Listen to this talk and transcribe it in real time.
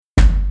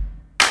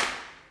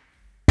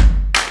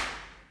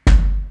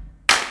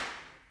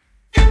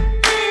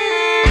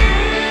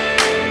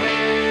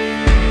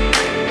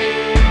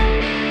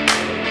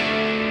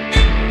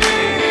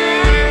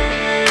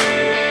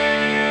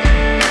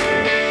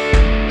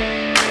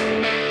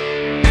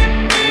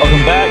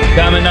Welcome back to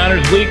Common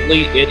Niners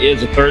Weekly. It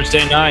is a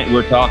Thursday night.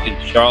 We're talking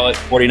Charlotte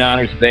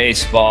 49ers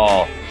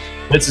baseball.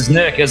 This is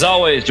Nick, as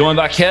always, joined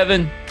by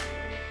Kevin.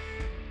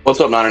 What's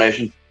up, Niner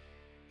Nation?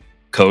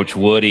 Coach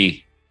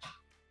Woody.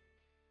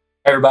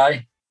 Hey,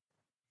 everybody.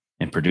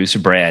 And producer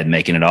Brad,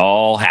 making it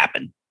all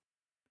happen.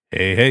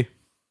 Hey.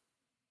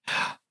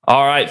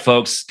 All right,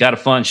 folks, got a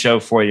fun show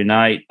for you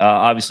tonight.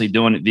 Obviously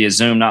doing it via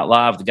Zoom, not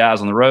live. The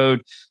guys on the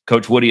road.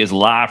 Coach Woody is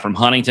live from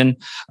Huntington.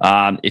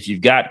 If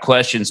you've got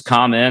questions,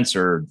 comments,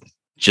 or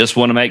just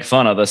want to make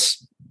fun of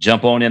us,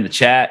 jump on in the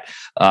chat.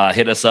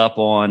 Hit us up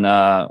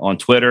on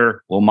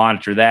Twitter. We'll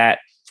monitor that.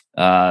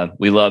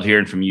 We love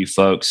hearing from you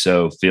folks,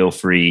 so feel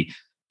free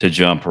to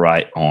jump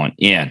right on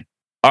in.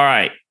 All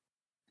right.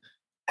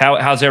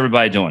 How's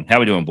everybody doing? How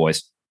we doing,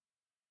 boys?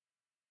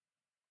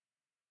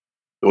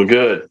 Doing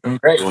good.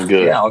 Great. Doing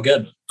good. Yeah, all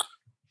good.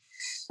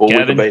 Full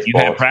Kevin, week of you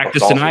baseball. had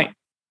practice Awesome. tonight?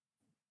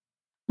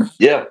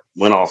 Yeah,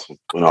 went awesome.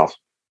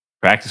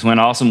 Practice went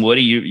awesome.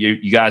 Woody,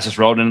 you guys just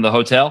rolled into the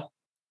hotel?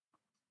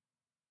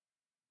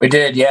 We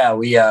did, yeah.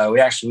 We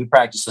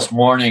practiced this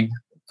morning.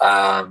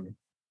 Had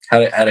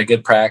a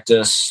good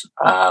practice.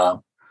 I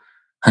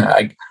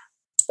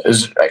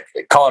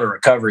call it a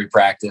recovery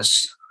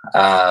practice,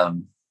 but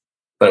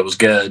it was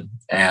good.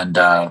 And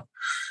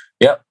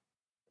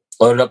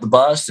loaded up the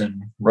bus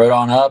and rode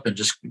on up and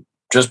just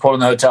pulled in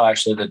the hotel.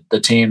 Actually, the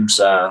team's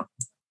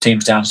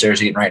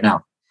downstairs eating right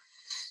now.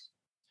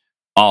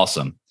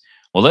 Awesome.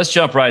 Well, let's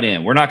jump right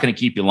in. We're not going to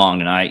keep you long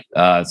tonight,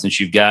 since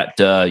you got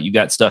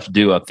stuff to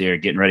do up there,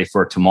 getting ready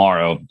for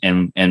tomorrow.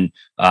 And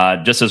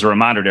just as a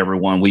reminder to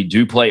everyone, we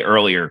do play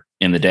earlier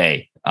in the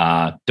day.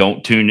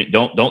 Don't tune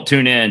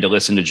in to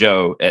listen to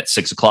Joe at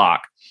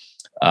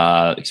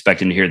 6:00,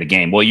 expecting to hear the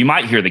game. Well, you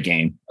might hear the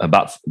game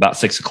about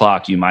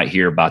 6:00. You might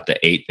hear about the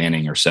 8th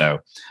inning or so.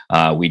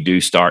 We do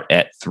start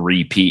at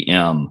 3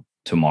 p.m.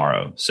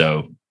 tomorrow,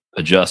 so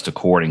adjust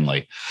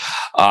accordingly.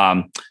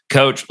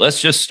 Coach, let's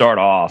just start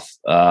off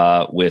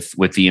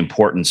with the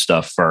important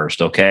stuff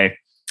first, okay?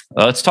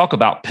 Let's talk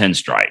about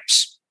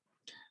pinstripes.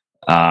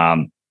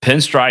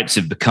 Pinstripes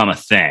have become a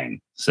thing.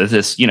 So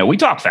this, we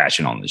talk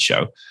fashion on this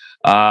show.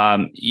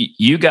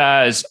 You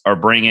guys are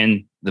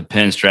bringing the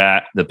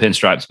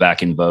pinstripes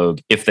back in vogue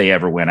if they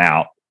ever went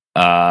out.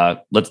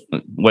 Fill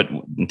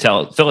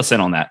us in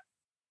on that.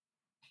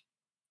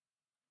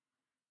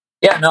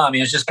 Yeah, no, I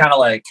mean, it's just kind of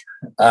like,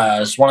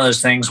 it's one of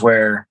those things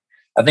where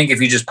I think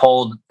if you just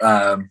polled,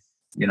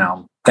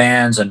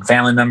 fans and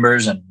family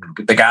members and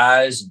the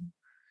guys,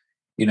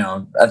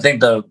 I think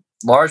the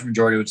large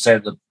majority would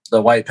say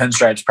the white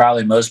pinstripe is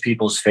probably most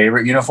people's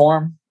favorite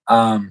uniform.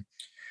 And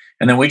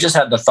then we just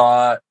had the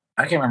thought,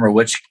 I can't remember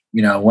which,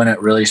 when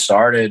it really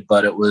started,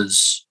 but it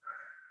was,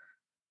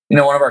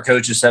 one of our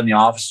coaches said in the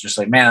office, just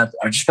like, man,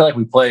 I just feel like I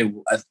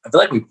feel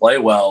like we play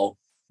well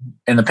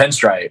in the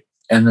pinstripe.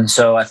 And then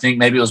so I think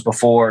maybe it was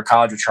before the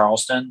College of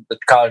Charleston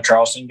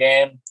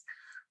game.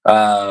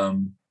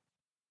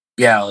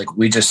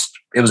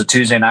 It was a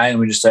Tuesday night and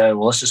we just said,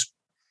 well,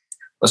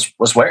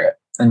 let's wear it.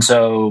 And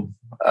so,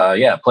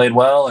 played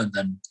well. And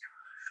then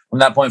from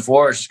that point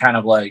forward, it's just kind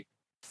of like,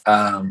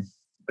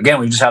 again,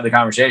 we just had the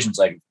conversations,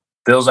 like,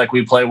 feels like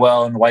we play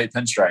well in the white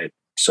pinstripe.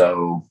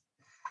 So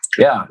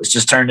yeah, it's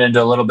just turned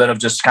into a little bit of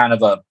just kind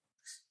of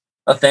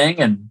a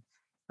thing. And,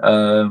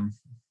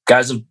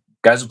 guys have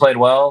played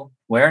well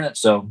wearing it.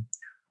 So,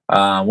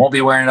 won't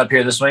be wearing it up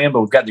here this weekend, but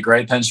we've got the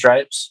gray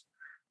pinstripes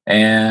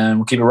and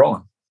we'll keep it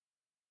rolling.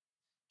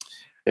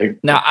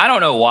 Now, I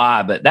don't know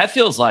why, but that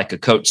feels like a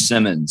Coach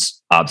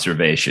Simmons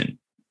observation.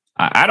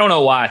 I don't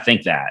know why I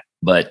think that,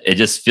 but it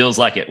just feels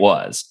like it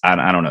was.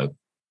 I don't know.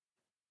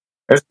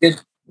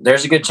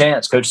 There's a good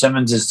chance. Coach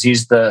Simmons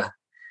he's the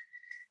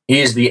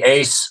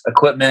ace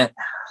equipment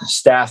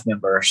staff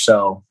member.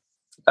 So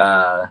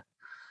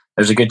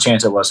there's a good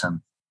chance it was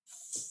him.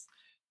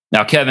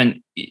 Now,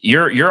 Kevin,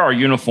 you're our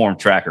uniform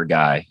tracker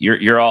guy.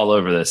 You're all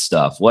over this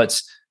stuff.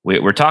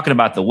 We're talking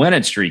about the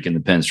winning streak in the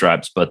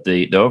pinstripes, but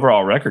the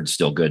overall record's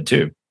still good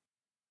too.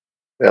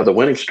 Yeah, the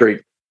winning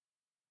streak.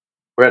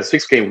 We're at a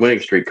 6-game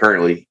winning streak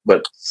currently,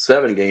 but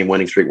 7-game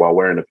winning streak while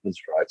wearing the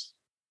pinstripes.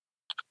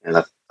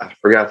 And I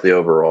forgot the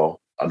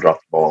overall. I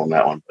dropped the ball on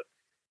that one, but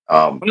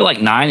we're like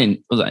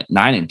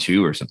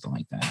 9-2 or something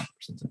like that.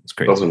 It's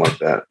crazy. Something like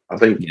that. I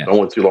think the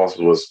only 2 losses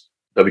was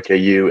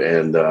WKU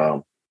and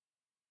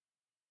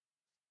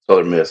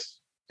Southern Miss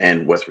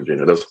and West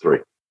Virginia. Those 3.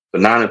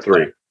 So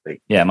 9-3. I think.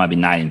 Yeah, it might be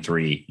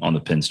 9-3 on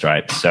the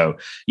pinstripe. So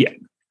yeah,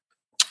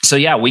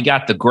 we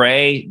got the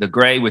gray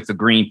with the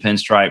green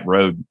pinstripe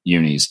road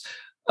unis.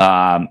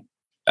 Now,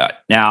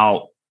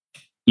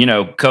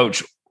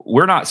 Coach,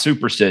 we're not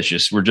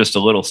superstitious. We're just a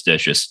little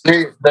stitious.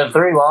 The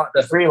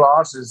three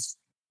losses.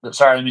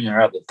 Sorry, I mean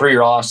interrupt. The 3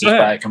 losses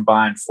by a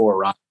combined 4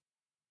 runs.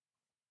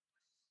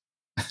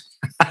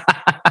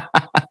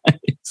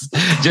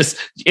 Just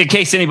in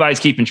case anybody's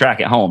keeping track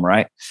at home,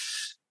 right?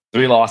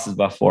 3 losses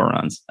by 4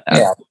 runs.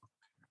 Yeah.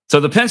 So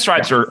the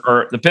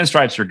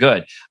pinstripes are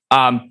good.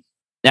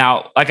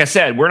 Now, like I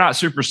said, we're not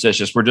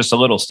superstitious. We're just a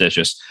little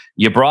stitious.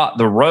 You brought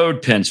the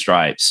road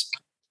pinstripes.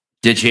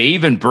 Did you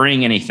even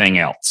bring anything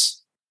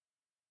else?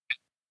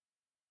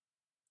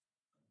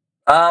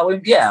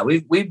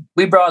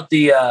 We brought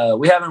the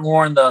we haven't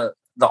worn the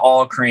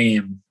all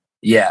cream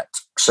yet.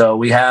 So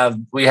we have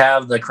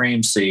the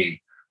cream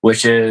C,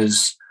 which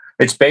is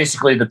it's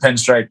basically the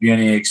pinstripe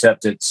uni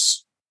except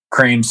it's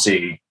cream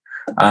C.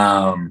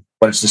 But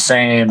it's the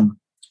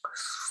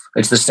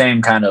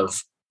same kind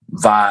of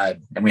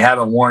vibe, and we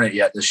haven't worn it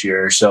yet this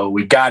year. So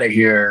we've got it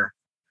here.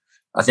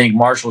 I think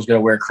Marshall's going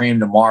to wear cream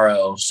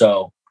tomorrow.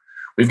 So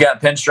we've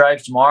got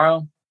pinstripes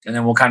tomorrow, and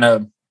then we'll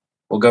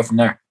go from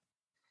there.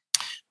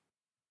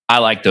 I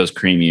like those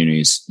cream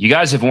unis. You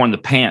guys have worn the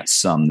pants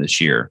some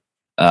this year,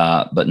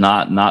 but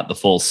not the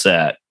full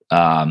set.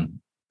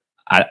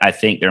 I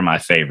think they're my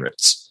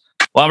favorites.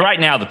 Well, right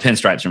now the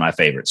pinstripes are my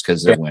favorites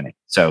because they're winning.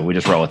 So we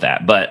just roll with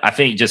that. But I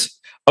think just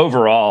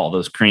overall,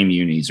 those cream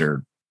unis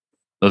are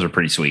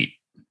pretty sweet.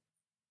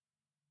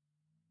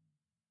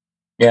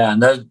 Yeah,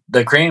 and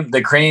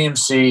the cream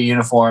C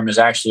uniform is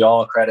actually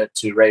all credit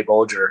to Ray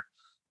Bolger.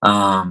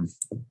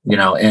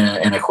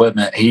 In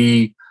equipment,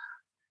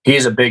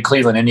 he's a big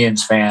Cleveland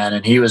Indians fan,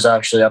 and he was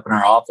actually up in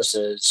our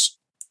offices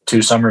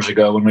 2 summers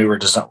ago when we were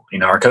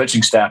our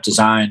coaching staff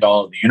designed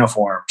all of the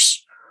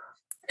uniforms,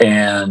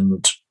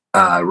 and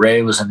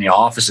Ray was in the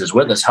offices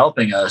with us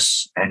helping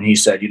us, and he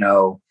said,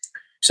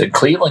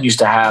 Cleveland used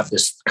to have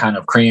this kind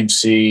of cream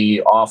C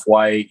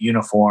off-white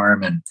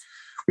uniform, and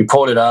we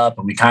pulled it up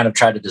and we kind of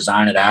tried to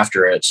design it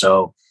after it.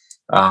 So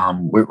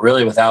we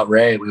really, without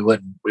Ray, we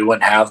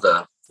wouldn't have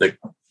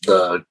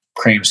the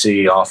cream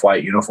C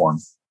off-white uniform.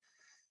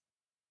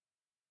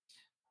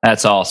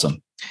 That's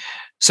awesome.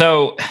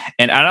 So,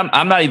 and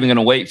I'm not even going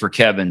to wait for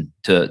Kevin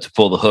to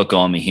pull the hook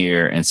on me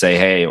here and say,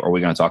 hey, are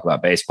we going to talk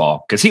about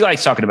baseball? Because he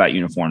likes talking about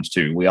uniforms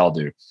too. We all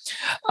do.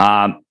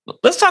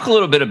 Let's talk a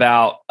little bit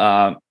about,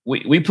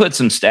 we put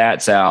some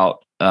stats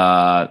out.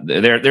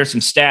 There's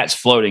some stats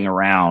floating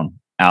around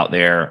out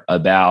there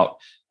about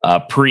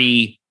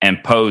pre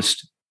and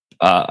post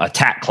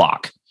attack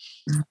clock.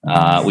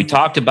 We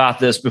talked about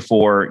this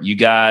before. You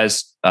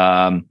guys,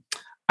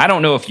 I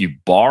don't know if you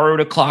borrowed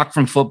a clock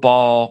from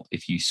football,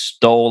 if you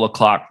stole a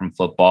clock from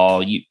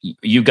football.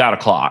 You got a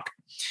clock.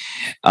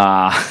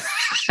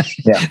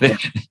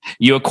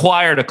 You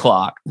acquired a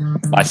clock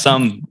by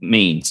some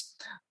means,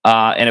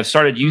 and have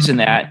started using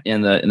that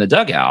in the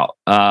dugout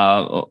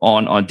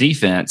on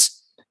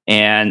defense.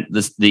 And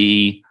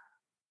the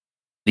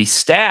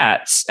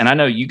stats, and I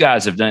know you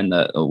guys have done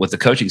with the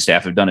coaching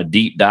staff have done a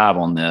deep dive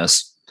on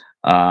this.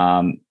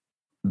 The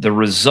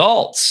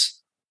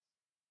results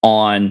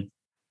on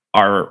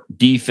our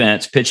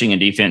defense, pitching and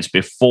defense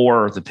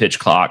before the pitch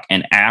clock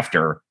and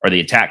after, or the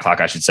attack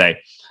clock, I should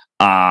say.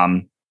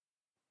 The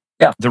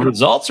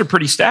results are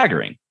pretty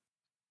staggering.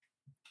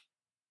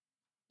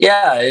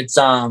 Yeah, it's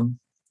I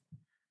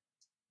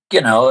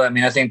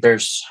think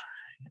there's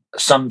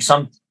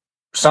something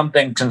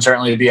can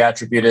certainly be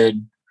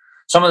attributed.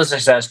 Some of the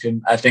success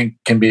can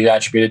be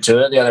attributed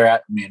to it. The other,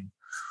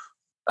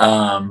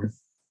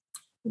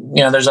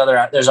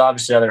 there's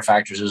obviously other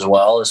factors as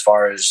well as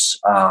far as.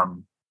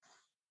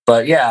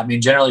 But yeah,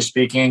 generally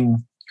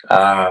speaking,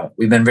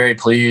 we've been very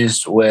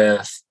pleased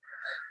with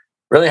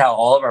really how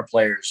all of our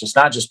players, it's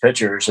not just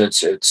pitchers,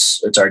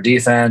 it's our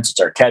defense, it's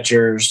our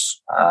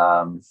catchers.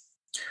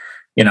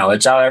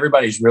 It's how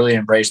everybody's really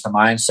embraced the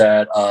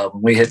mindset of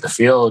when we hit the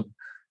field,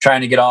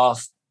 trying to get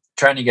off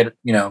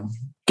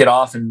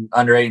in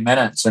under 8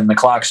 minutes, and the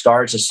clock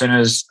starts as soon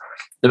as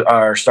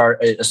our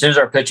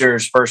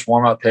pitcher's first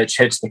warm-up pitch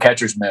hits the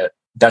catcher's mitt.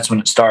 That's when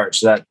it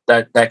starts. So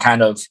that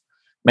kind of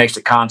makes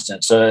it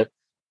constant. So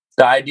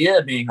the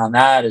idea being on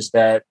that is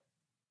that,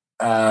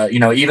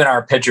 even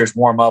our pitchers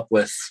warm up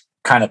with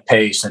kind of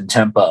pace and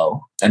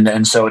tempo.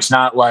 And so it's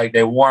not like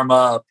they warm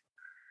up,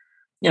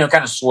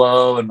 kind of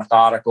slow and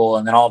methodical,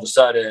 and then all of a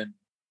sudden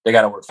they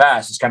got to work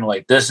fast. It's kind of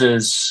like, this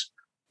is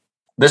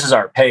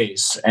our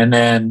pace. And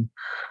then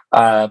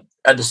at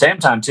the same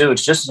time too,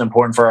 it's just as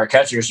important for our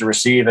catchers to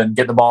receive and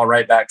get the ball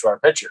right back to our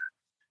pitcher.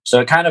 So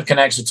it kind of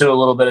connects the two a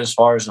little bit as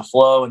far as the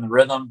flow and the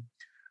rhythm.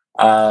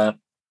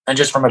 And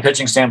just from a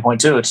pitching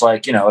standpoint too, it's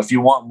like, if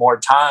you want more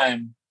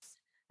time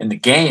in the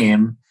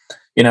game,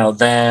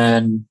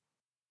 then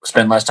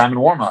spend less time in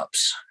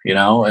warm-ups,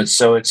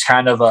 it's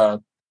kind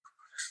of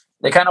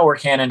they kind of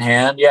work hand in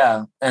hand.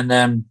 Yeah. And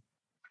then,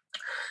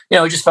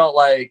 we just felt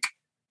like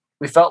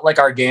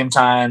our game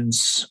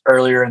times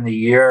earlier in the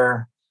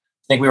year,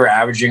 I think we were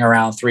averaging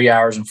around 3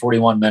 hours and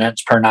 41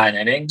 minutes per 9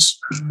 innings.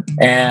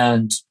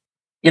 And,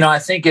 I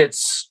think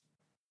it's,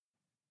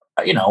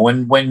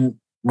 when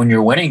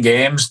you're winning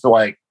games,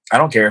 like, I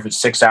don't care if it's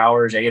 6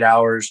 hours, 8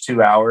 hours,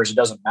 2 hours, it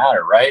doesn't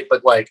matter. Right.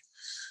 But like,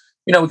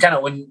 we kind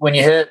of, when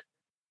you hit,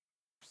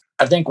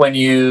 I think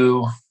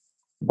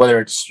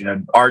whether it's,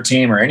 our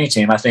team or any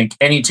team, I think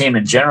any team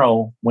in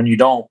general, when you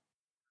don't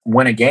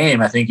win a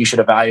game, I think you should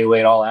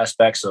evaluate all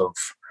aspects of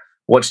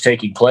what's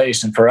taking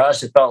place. And for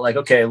us, it felt like,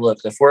 okay, look,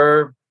 if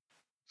we're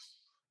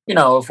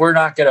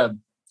not gonna,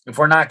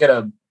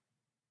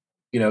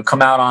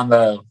 come out on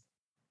the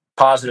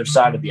positive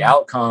side of the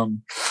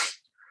outcome,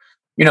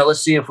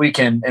 let's see if we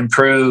can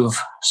improve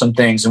some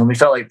things. And when we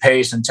felt like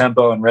pace and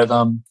tempo and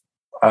rhythm,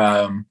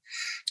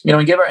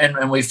 we give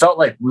and we feel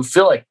like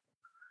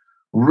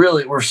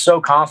really we're so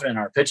confident in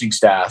our pitching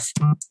staff.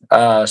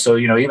 So,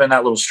 even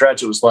that little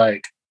stretch, it was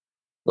like,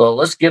 well,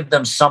 let's give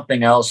them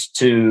something else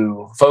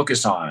to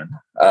focus on.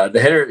 The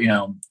hitter,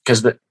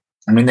 because the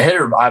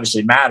hitter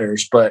obviously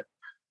matters, but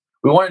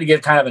we wanted to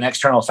give kind of an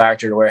external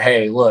factor to where,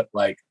 hey, look,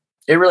 like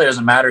it really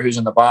doesn't matter who's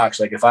in the box.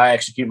 Like if I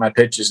execute my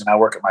pitches and I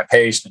work at my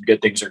pace, then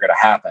good things are going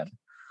to happen.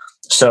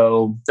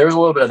 So there's a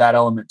little bit of that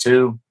element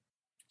too.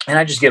 And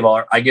I just give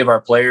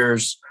our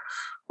players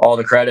all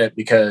the credit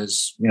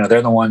because,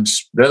 they're the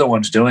ones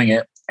doing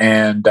it.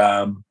 And,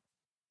 I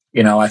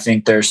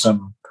think there's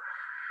some,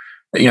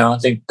 I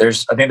think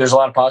there's a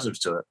lot of positives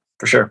to it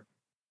for sure.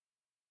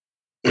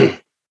 Yeah.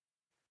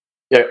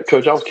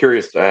 Coach, I was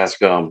curious to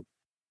ask, are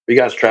you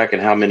guys tracking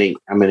how many,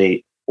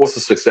 what's the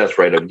success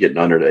rate of getting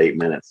under the 8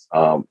 minutes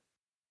on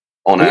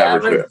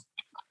average?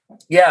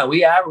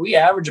 We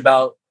average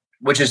about,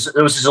 which is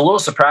a little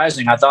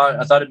surprising. I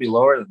thought it'd be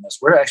lower than this.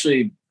 We're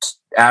actually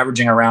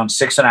averaging around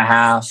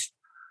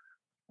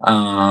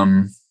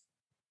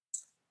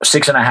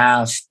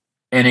 6.5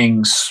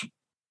 innings,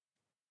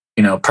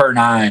 per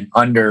 9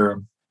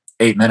 under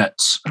 8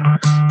 minutes.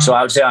 So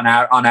I would say on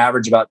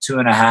average about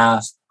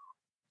 2.5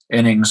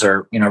 innings,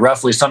 or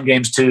roughly some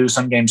games 2,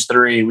 some games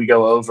 3. We've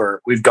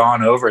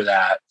gone over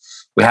that.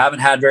 We haven't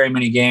had very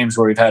many games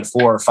where we've had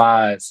 4 or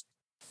 5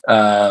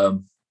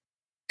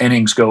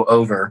 innings go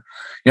over.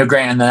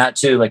 Grant, and that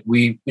too, like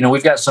we've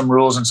got some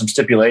rules and some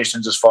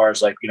stipulations as far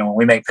as like, when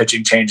we make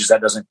pitching changes,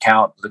 that doesn't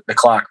count. The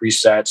clock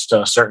resets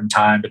to a certain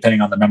time,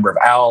 depending on the number of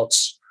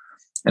outs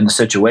and the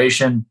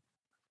situation.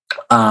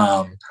 If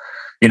I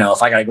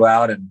got to go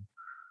out and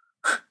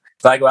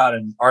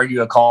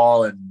argue a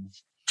call and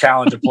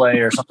challenge a play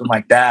or something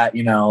like that,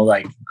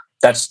 like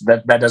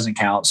that doesn't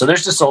count. So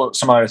there's just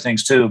some other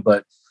things too,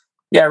 but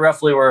yeah,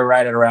 roughly we're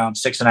right at around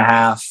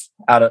 6.5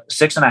 out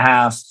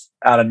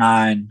of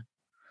 9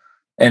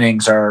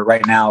 innings are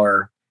right now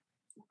are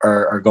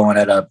going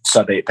at a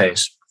sub-8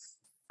 pace.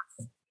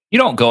 You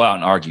don't go out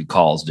and argue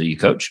calls, do you,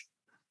 Coach?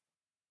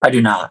 I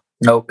do not.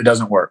 Nope, it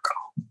doesn't work.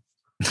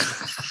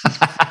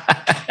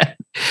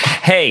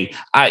 Hey,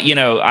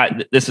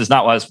 this is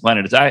not what I was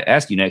planning to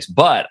ask you next,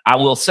 but I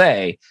will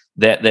say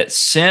that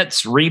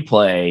since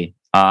replay,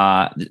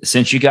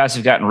 since you guys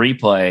have gotten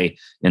replay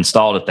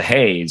installed at the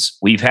Hayes,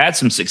 we've had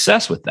some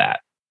success with that.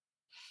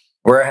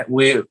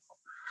 We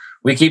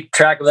keep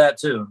track of that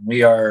too.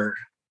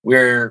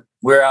 We're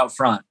out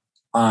front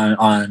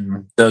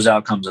on those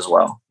outcomes as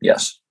well.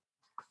 Yes.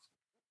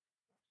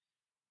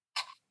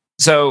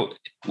 So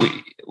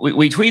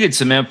we tweeted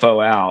some info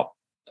out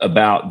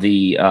about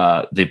the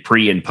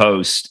pre and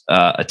post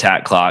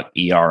attack clock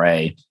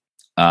ERA,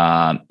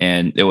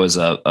 and it was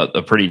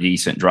a pretty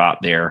decent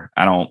drop there.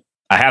 I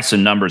have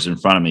some numbers in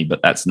front of me,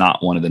 but that's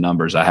not one of the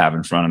numbers I have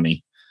in front of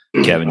me.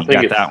 Kevin, you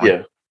got that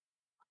one?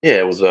 Yeah.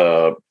 It was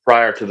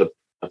prior to the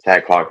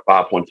attack clock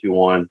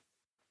 5.21,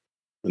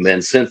 and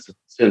then since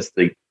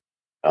the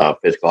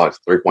pitch clock's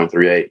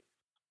 3.38.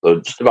 So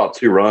just about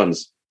two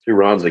runs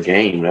a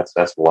game.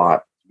 That's a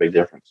lot. Big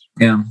difference.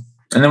 Yeah.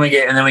 And then we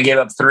gave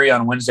up 3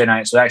 on Wednesday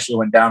night, so it actually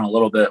went down a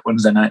little bit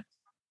Wednesday night.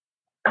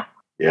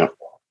 Yeah.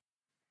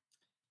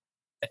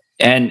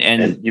 And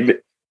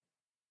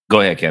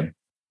go ahead, Kevin.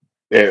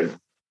 Yeah,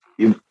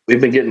 we've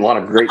been getting a lot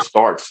of great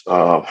starts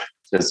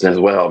since as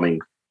well. I mean,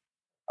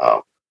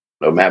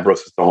 Matt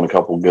Brooks has thrown a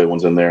couple of good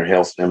ones in there.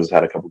 Hale Sims has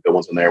had a couple of good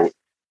ones in there.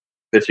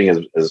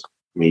 Pitching is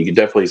you can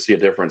definitely see a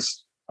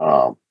difference.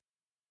 Like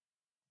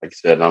I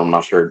said, I'm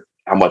not sure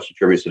how much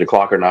attributes to the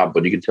clock or not,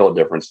 but you can tell a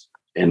difference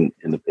in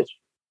the pitch.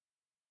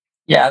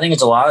 Yeah, I think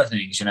it's a lot of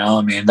things.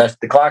 I mean, the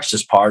clock's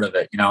just part of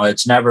it.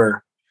 It's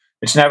never.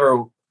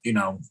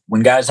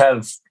 When guys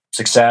have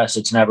success,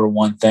 it's never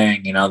one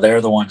thing.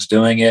 They're the ones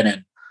doing it,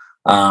 and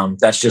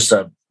that's just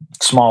a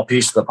small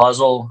piece of the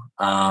puzzle.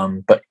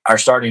 But our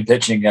starting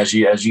pitching, as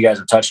you guys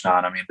have touched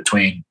on, I mean,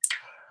 between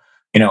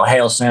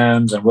Hale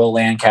Sims and Will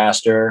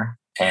Lancaster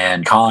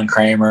and Colin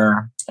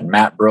Kramer and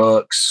Matt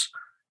Brooks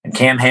and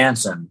Cam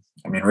Hansen.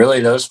 I mean,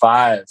 really, those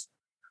 5.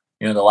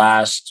 The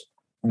last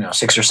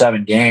 6 or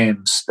 7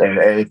 games,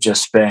 they've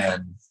just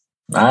been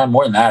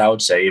more than that. I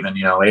would say even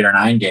 8 or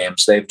 9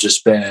 games. They've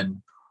just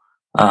been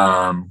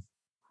awesome.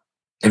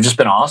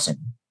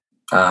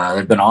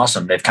 They've been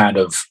awesome. They've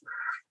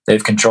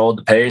controlled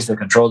the pace. They've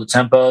controlled the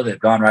tempo. They've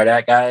gone right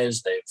at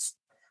guys.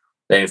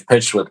 They've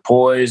pitched with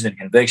poise and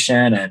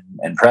conviction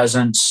and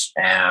presence.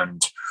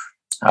 And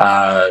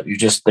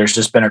there's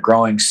just been a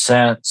growing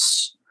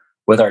sense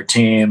with our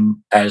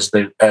team as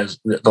the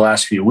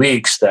last few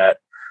weeks that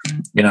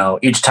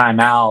each time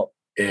out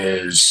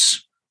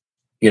is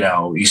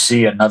you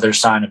see another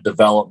sign of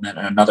development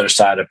and another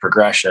side of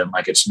progression.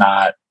 Like it's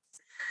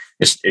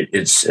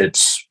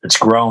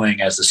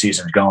growing as the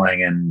season's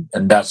going, and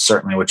that's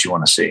certainly what you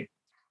want to see.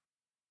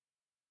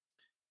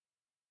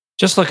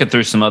 Just looking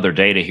through some other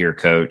data here,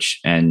 Coach,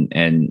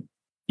 and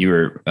you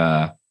were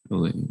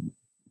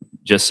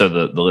just so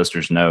the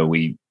listeners know,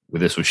 we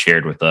this was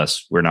shared with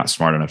us. We're not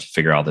smart enough to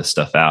figure all this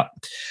stuff out.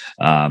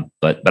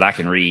 But I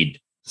can read,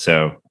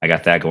 so I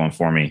got that going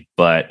for me.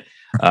 But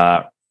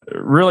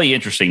really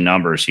interesting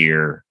numbers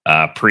here.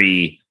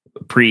 Pre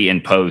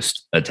and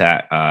post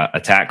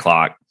attack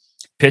clock,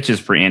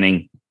 pitches per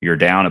inning, you're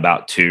down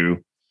about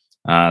 2.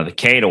 The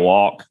K to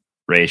walk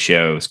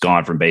ratio has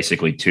gone from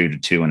basically 2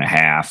 to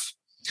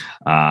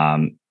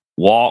 2.5.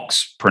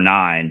 Walks per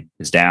 9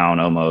 is down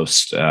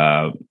almost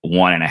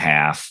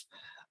 1.5.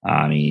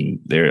 I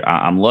mean,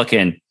 I'm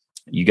looking.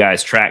 You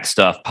guys track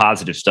stuff,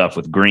 positive stuff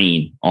with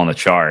green on the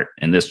chart,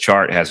 and this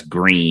chart has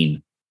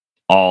green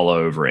all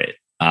over it.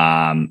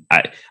 I'm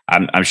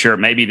sure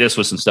maybe this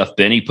was some stuff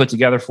Benny put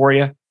together for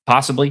you,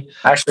 possibly.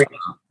 Actually,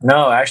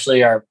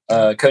 our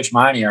Coach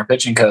Miney, our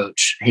pitching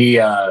coach, he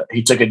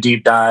took a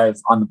deep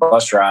dive on the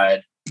bus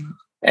ride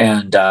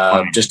and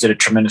just did a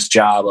tremendous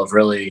job of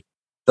really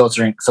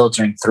filtering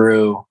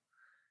through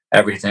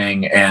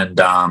everything. And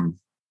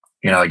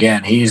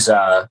again, he's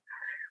a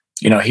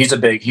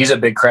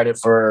big credit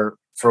for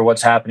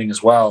what's happening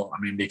as well. I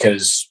mean,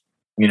 because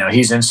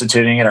he's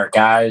instituting it. Our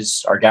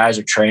guys are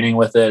training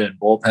with it in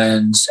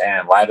bullpens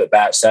and live at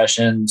bat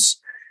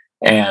sessions,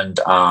 and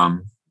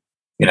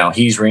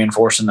he's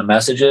reinforcing the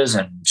messages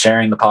and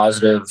sharing the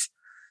positive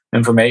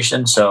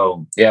information.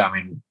 So yeah, I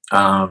mean,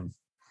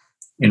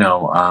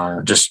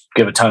 just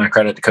give a ton of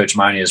credit to Coach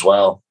Miney as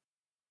well.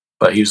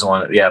 But he was the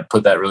one that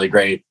put that really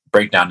great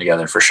breakdown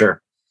together for sure.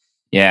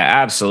 Yeah,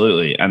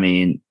 absolutely. I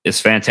mean,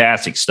 it's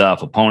fantastic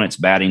stuff. Opponents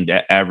batting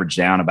average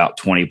down about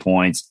 20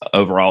 points.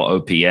 Overall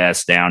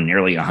OPS down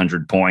nearly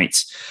 100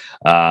 points.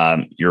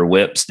 Your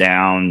whips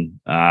down,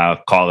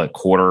 call it a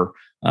quarter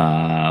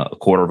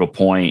of a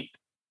point.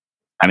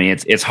 I mean,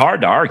 it's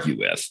hard to argue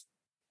with.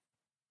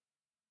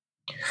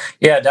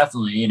 Yeah,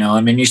 definitely.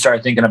 You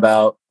start thinking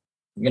about,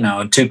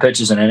 2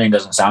 pitches an inning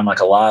doesn't sound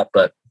like a lot,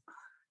 but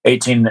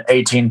 18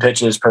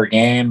 pitches per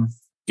game.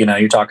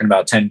 You're talking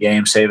about 10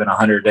 games saving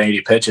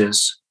 180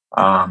 pitches.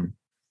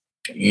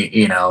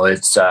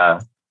 It's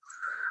that's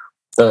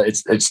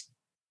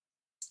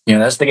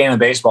the game of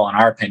baseball, in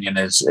our opinion,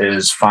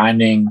 is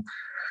finding,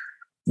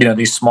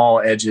 these small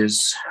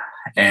edges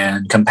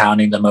and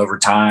compounding them over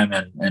time.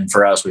 And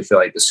for us, we feel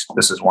like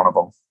this is one of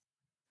them.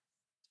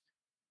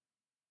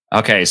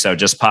 Okay. So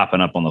just popping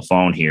up on the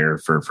phone here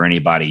for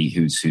anybody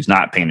who's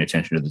not paying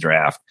attention to the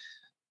draft,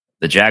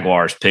 the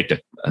Jaguars picked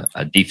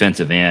a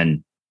defensive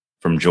end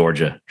from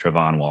Georgia,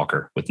 Travon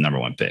Walker, with the number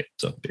 1 pick.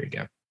 So there you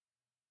go.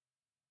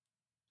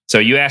 So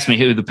you asked me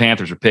who the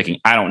Panthers are picking.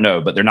 I don't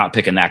know, but they're not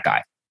picking that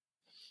guy.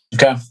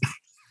 Okay.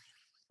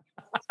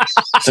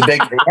 It's a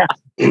big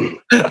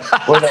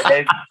What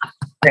they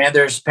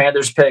Panthers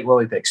pick. What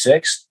we pick?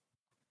 6th?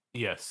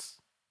 Yes.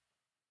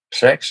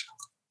 6?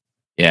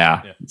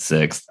 Yeah,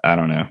 6th. I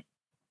don't know.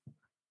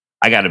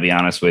 I got to be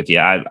honest with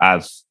you.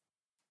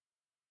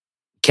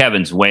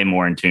 Kevin's way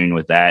more in tune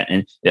with that.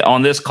 And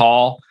on this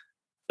call,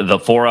 the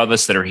 4 of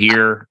us that are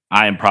here,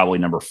 I am probably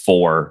number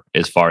 4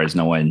 as far as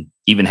knowing,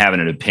 even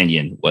having an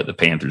opinion what the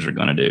Panthers are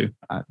going to do.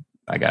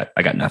 I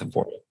got nothing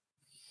for you.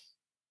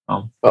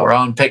 We're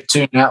on pick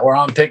 2 now. We're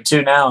on pick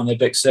 2 now, and they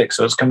pick 6,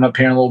 so it's coming up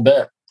here in a little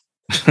bit.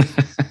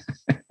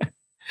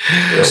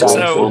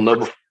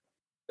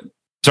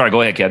 Sorry,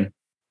 go ahead, Kevin.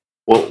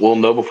 We'll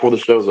know before the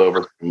show's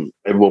over, and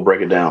maybe we'll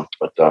break it down.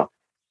 But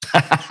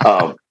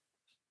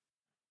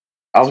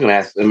I was going to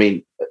ask. I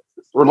mean,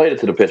 related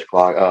to the pitch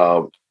clock.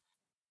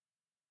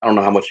 I don't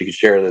know how much you can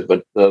share this,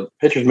 but the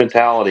pitcher's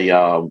mentality,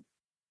 has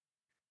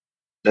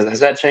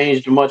that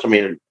changed much? I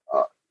mean,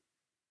 so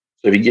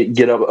if you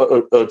get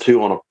up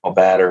 2 on a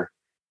batter,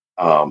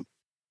 does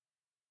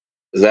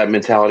that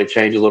mentality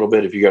change a little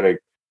bit? If you got to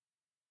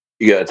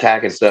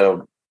attack instead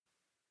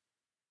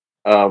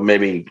of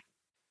maybe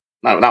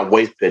not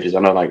waste pitches. I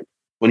know, like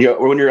when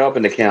you're up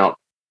in the count,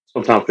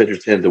 sometimes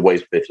pitchers tend to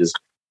waste pitches.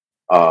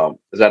 Has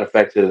that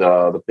affected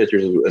the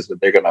pitchers? Is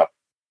that they're gonna,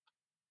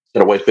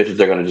 instead of waste pitches,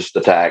 they're gonna just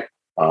attack?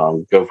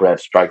 Go for that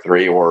strike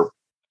 3, or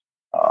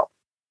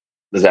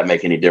does that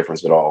make any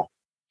difference at all?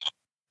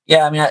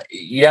 Yeah, I mean,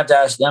 you have to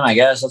ask them, I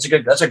guess.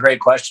 That's a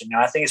great question.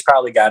 I think it's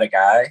probably guy to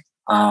guy.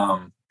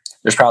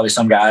 There's probably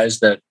some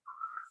guys that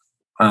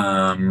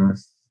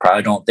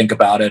probably don't think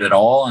about it at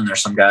all, and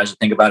there's some guys that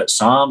think about it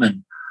some.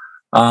 And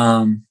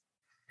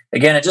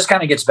again, it just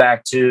kind of gets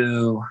back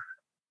to,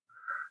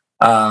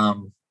 I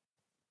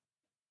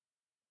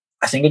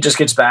think it just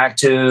gets back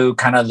to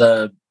kind of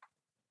the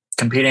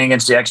competing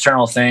against the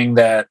external thing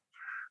that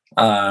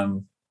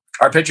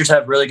our pitchers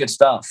have really good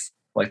stuff.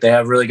 Like, they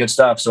have really good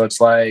stuff. So it's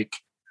like,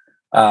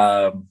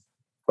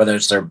 whether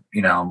it's their,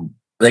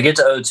 they get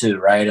to 0-2,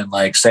 right? And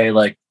like, say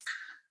like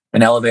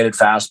an elevated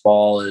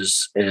fastball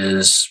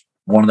is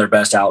one of their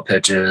best out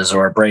pitches,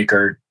 or a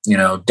breaker,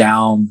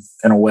 down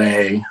and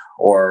away,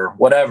 or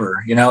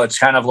whatever. It's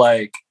kind of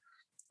like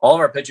all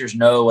of our pitchers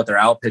know what their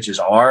out pitches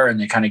are, and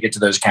they kind of get to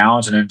those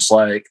counts, and it's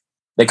like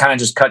they kind of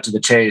just cut to the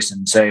chase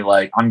and say,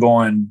 like, I'm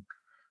going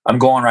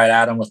right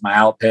at them with my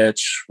out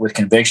pitch with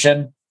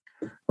conviction,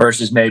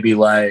 versus maybe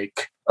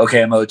like,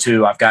 okay, I'm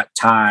 0-2, I've got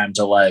time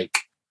to like,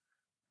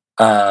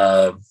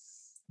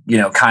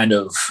 kind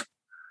of,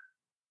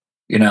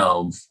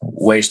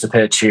 ways to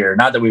pitch here.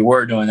 Not that we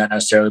were doing that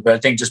necessarily, but I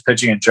think just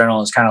pitching in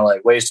general is kind of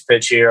like ways to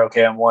pitch here.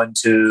 Okay, I'm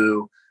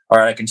 1-2. All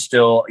right, I can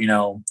still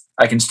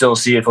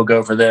see if we'll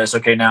go for this.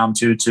 Okay, now I'm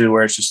 2-2,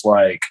 where it's just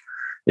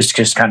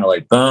kind of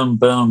like boom,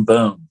 boom,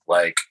 boom.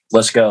 Like,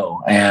 let's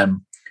go.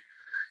 And,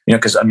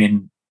 because I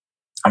mean,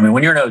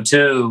 when you're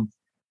 0-2,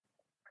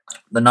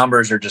 the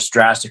numbers are just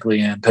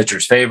drastically in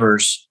pitchers'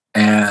 favors,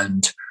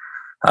 and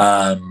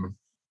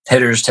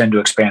hitters tend to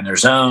expand their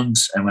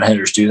zones. And when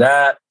hitters do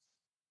that,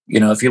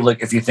 if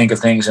you think of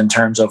things in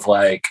terms of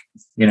like,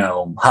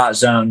 hot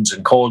zones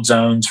and cold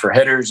zones for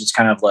hitters, it's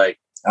kind of like,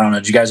 I don't know.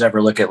 Did you guys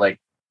ever look at like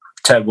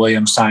Ted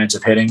Williams' Science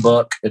of Hitting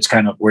book? It's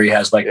kind of where he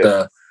has like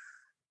the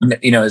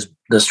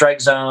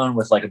strike zone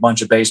with like a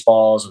bunch of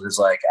baseballs with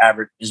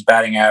his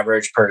batting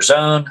average per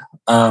zone.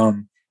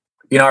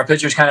 Our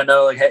pitchers kind of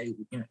know like, hey,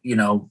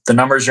 the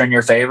numbers are in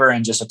your favor,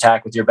 and just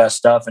attack with your best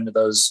stuff into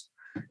those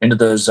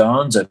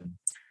zones.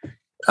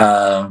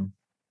 And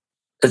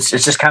it's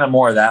just kind of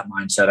more of that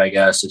mindset, I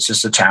guess. It's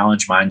just a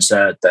challenge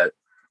mindset, that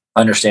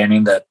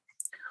understanding that,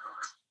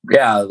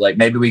 yeah, like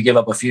maybe we give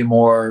up a few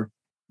more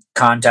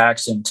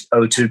contacts and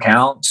 0-2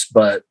 counts,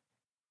 but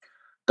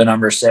the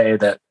numbers say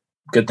that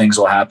good things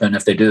will happen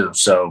if they do.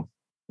 So,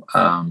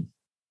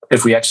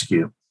 if we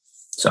execute.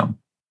 So,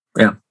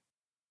 yeah.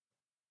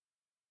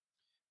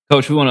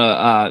 Coach, we want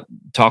to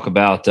talk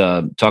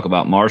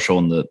about Marshall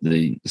and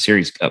the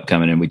series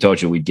upcoming, and we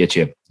told you we'd get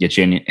you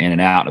in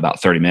and out in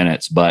about 30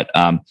 minutes. But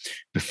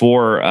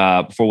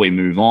before we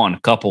move on, a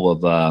couple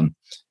of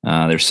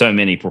there's so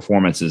many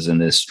performances in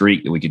this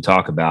streak that we could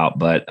talk about.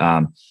 But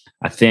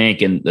I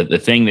think, and the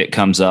thing that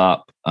comes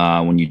up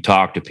when you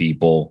talk to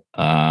people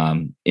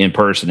in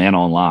person and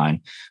online,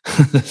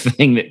 the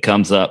thing that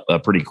comes up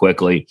pretty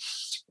quickly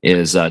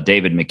is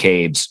David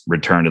McCabe's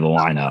return to the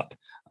lineup.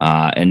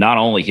 And not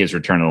only his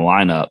return to the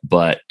lineup,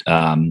 but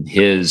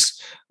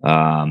his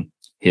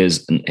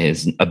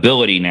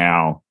ability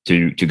now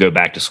to go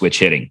back to switch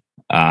hitting,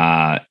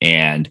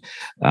 and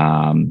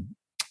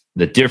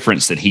the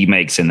difference that he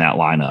makes in that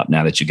lineup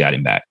now that you got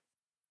him back.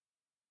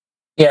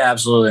 Yeah,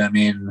 absolutely. I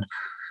mean,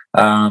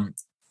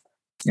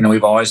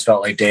 we've always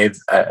felt like Dave.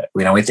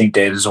 We think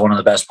Dave is one of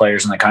the best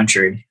players in the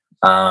country.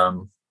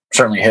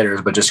 Certainly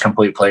hitters, but just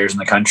complete players in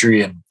the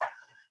country, and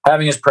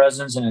having his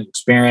presence and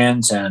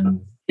experience,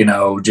 and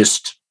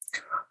just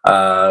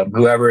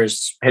whoever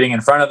is hitting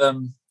in front of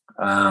him,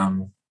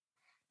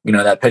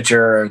 that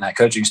pitcher and that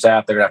coaching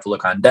staff, they're going to have to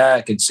look on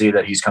deck and see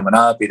that he's coming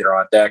up either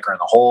on deck or in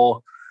the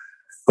hole,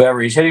 whoever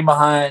he's hitting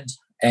behind.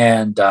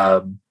 And,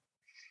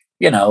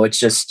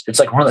 it's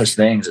like one of those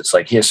things. It's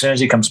like as soon as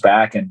he comes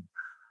back, and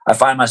I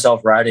find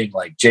myself writing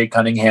like Jake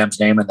Cunningham's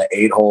name in the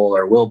 8 hole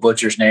or Will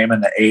Butcher's name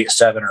in the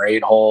 7 or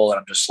 8 hole. And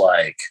I'm just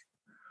like,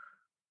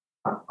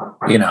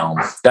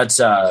 that's,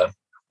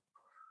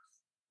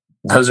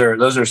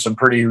 those are some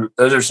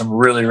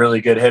really, really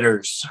good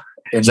hitters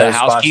in those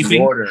spots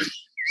in order.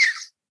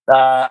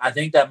 I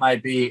think that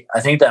might be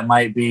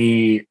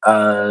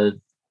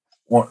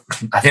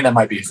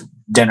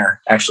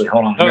dinner. Actually,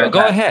 hold on.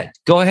 Go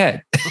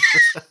ahead.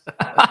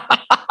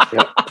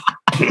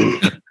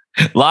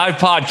 Live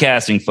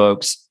podcasting,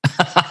 folks.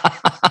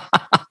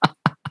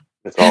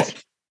 That's awesome.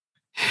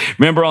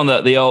 Remember on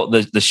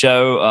the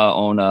show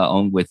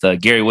on with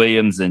Gary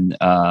Williams and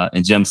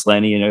Jim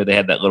Slaney, they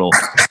had that little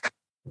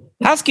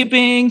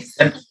housekeeping.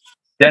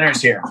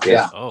 Dinner's here.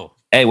 Yeah. Oh.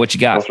 Hey, what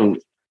you got?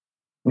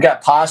 We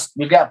got pasta.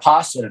 We've got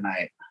pasta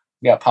tonight.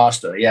 We got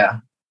pasta. Yeah.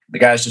 The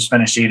guys just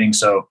finished eating,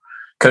 so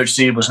Coach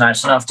Steve was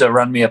nice enough to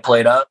run me a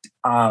plate up.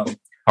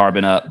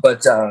 Carbon up.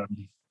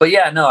 But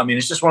yeah, no, I mean,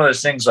 it's just one of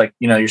those things like,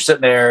 you're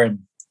sitting there and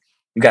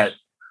you got,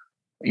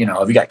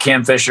 if you got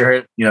Cam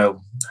Fisher,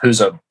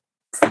 who's a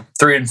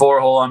 3 and 4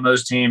 hole on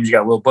most teams. You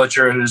got Will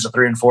Butcher, who's a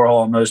 3 and 4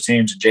 hole on most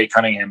teams, and Jake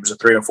Cunningham, who's a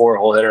 3 and 4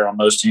 hole hitter on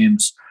most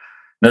teams.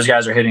 Those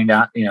guys are hitting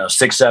down,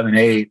 6, 7,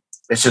 8.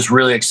 It's just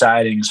really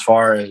exciting as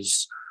far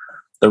as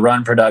the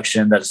run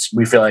production that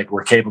we feel like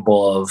we're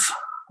capable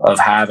of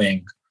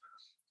having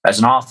as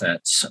an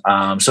offense.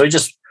 So he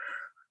just,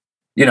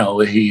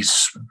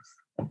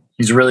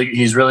 he's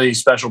really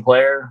special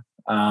player.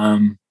 I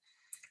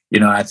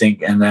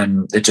think, and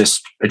then it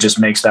just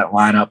makes that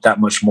lineup that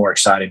much more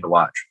exciting to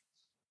watch.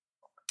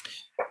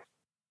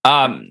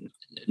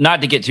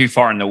 Not to get too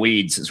far in the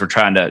weeds as we're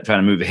trying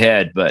to move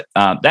ahead, but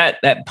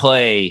that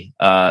play,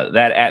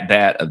 that at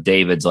bat of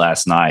David's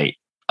last night,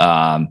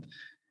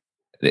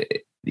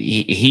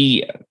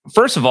 he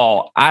first of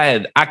all,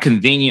 I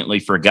conveniently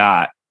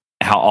forgot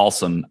how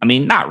awesome. I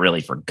mean, not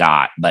really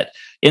forgot, but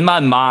in my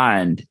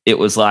mind, it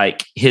was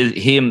like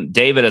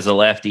David as a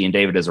lefty and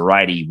David as a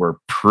righty were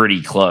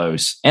pretty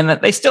close, and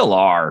that they still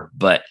are,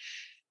 but.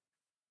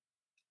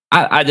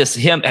 I just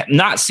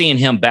not seeing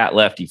him bat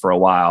lefty for a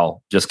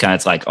while, just kind of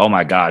it's like, oh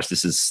my gosh,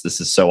 this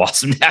is so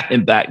awesome to have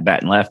him back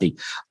batting lefty.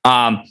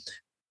 I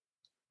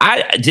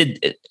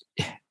did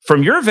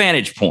from your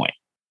vantage point,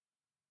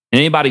 and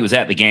anybody who was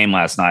at the game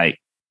last night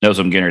knows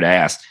what I'm getting to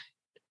ask.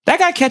 That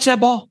guy catch that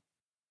ball?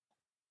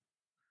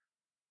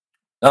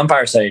 The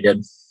umpire said he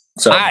did.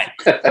 So I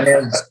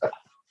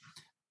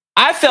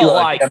felt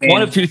like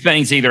one of two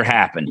things either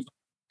happened.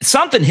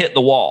 Something hit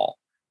the wall.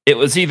 It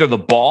was either the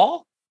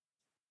ball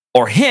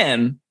or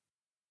him.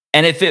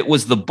 And if it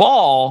was the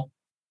ball,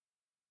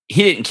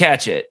 he didn't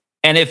catch it.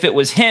 And if it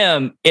was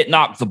him, it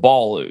knocked the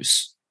ball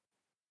loose.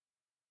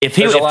 If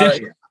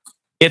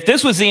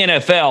this was the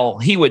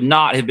NFL, he would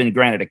not have been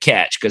granted a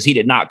catch because he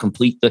did not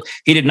take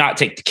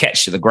the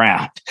catch to the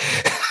ground.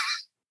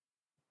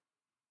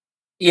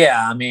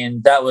 Yeah, I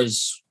mean, that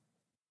was,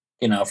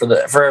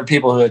 for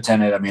people who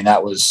attended, I mean,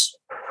 that was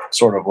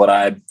sort of what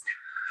I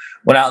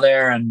went out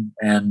there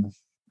and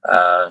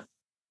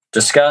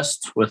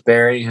discussed with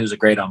Barry, who's a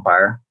great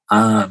umpire.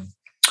 But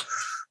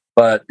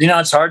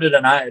it's hard to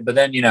deny it. But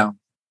then, he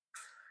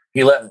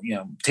left,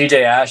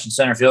 TJ Ash in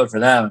center field for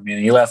them. I mean,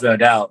 he left no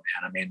doubt,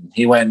 man. I mean,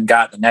 he went and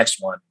got the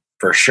next one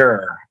for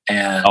sure.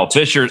 And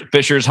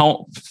Fisher's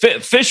home.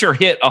 Fisher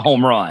hit a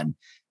home run,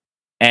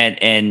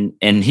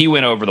 and he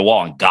went over the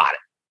wall and got it.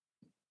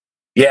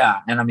 Yeah,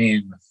 and I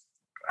mean,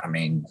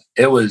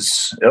 it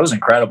was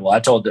incredible. I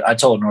told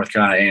North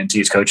Carolina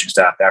A&T's coaching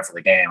staff after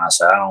the game, I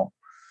said,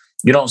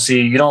 you don't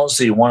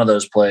see one of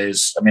those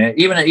plays. I mean,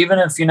 even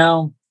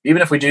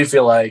if we do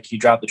feel like he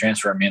dropped the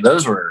transfer, I mean,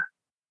 that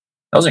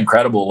was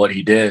incredible what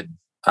he did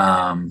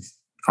on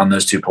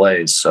those two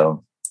plays.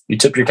 So you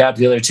tip your cap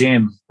to the other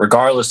team,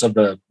 regardless of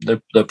the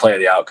play of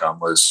the outcome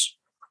was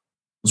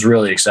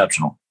really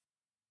exceptional.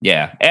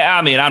 Yeah,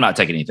 I mean, I'm not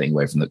taking anything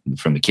away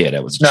from the kid.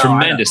 It was a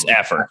tremendous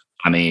effort.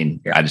 I mean,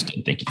 yeah. I just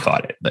didn't think he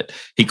caught it, but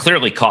he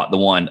clearly caught the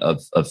one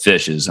of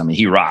Fish's. I mean,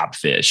 he robbed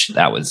Fish.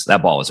 That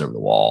ball was over the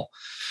wall.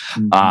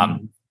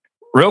 Mm-hmm.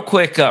 Real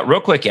quick,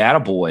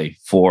 attaboy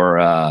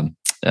for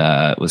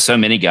with so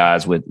many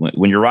guys.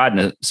 When you're riding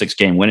a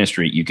 6-game winning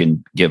streak, you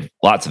can give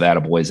lots of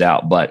attaboys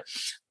out. But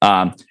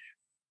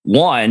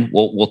one,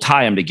 we'll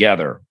tie them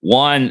together.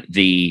 One,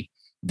 the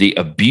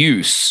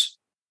abuse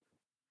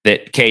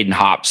that Caden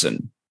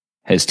Hobson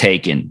has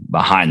taken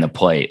behind the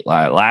plate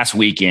last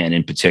weekend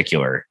in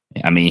particular.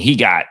 I mean, he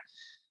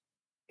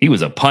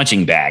was a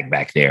punching bag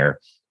back there.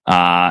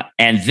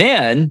 And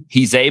then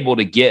he's able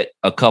to get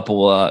a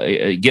couple,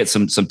 get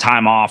some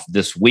time off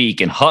this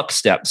week, and Huck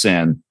steps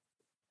in,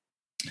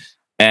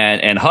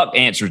 and Huck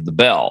answers the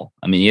bell.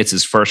 I mean, it's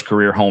his first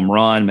career home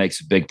run,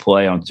 makes a big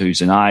play on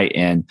Tuesday night,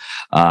 and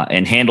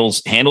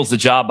handles the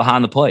job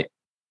behind the plate.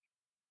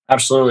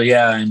 Absolutely,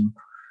 yeah, and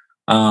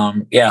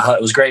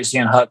it was great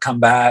seeing Huck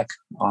come back.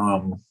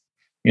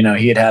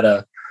 He had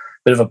a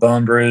bit of a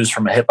bone bruise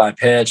from a hit by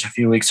pitch a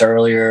few weeks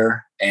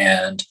earlier,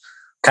 and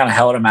kind of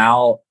held him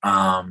out.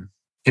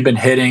 He'd been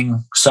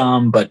hitting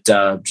some, but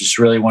just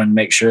really wanted to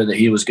make sure that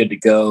he was good to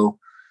go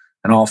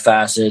in all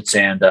facets.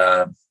 And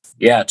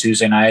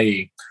Tuesday night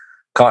he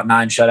caught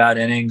 9 shutout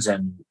innings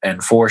and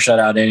 4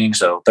 shutout innings,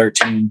 so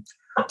 13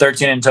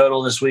 in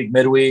total this week,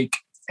 midweek,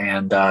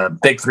 and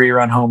big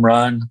 3-run home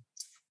run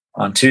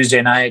on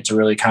Tuesday night to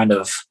really kind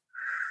of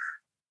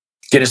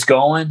get us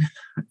going.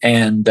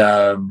 And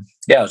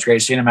it was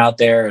great seeing him out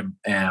there.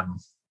 And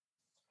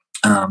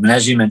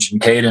as you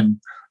mentioned, Caden.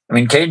 I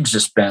mean, Caden's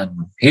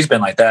he's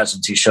been like that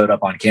since he showed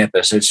up on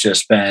campus. It's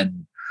just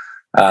been,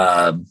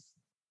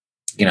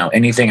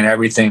 anything and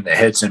everything that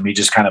hits him, he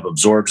just kind of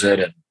absorbs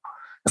it. And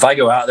if I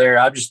go out there,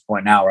 I'm just at the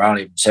point now where I don't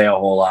even say a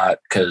whole lot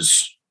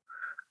because,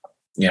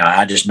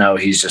 I just know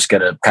he's just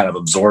going to kind of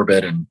absorb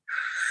it and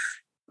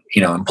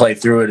play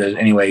through it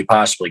any way he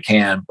possibly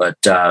can. But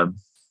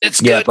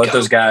it's good. Both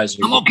those guys.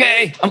 I'm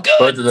okay. I'm good.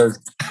 Both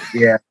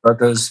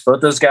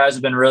those guys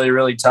have been really,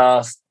 really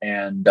tough.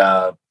 And,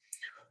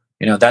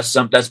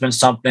 that's been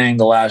something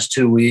the last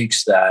 2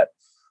 weeks that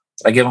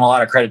I give them a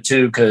lot of credit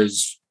to,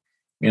 because,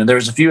 there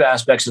was a few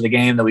aspects of the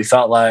game that we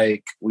felt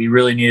like we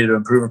really needed to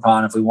improve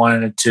upon if we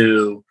wanted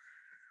to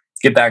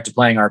get back to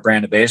playing our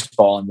brand of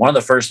baseball. And one of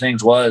the first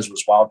things was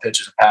wild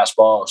pitches and pass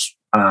balls.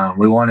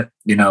 We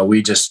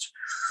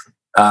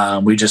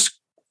just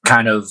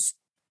kind of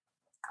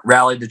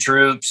rallied the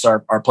troops,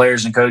 our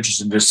players and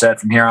coaches, and just said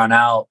from here on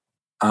out,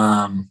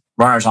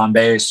 runners on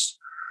base,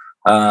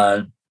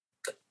 none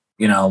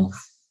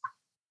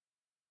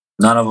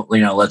of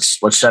let's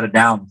shut it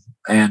down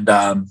and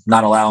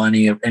not allow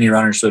any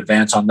runners to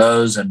advance on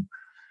those. And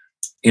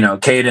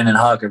Caden and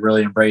Huck have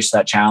really embraced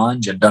that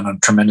challenge and done a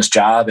tremendous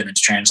job, and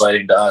it's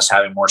translating to us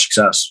having more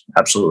success.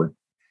 Absolutely.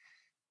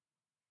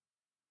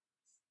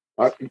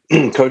 All right.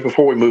 Coach,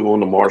 before we move on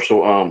to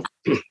Marshall,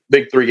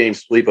 big 3-game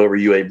sweep over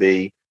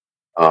UAB.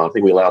 I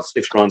think we allowed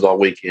 6 runs all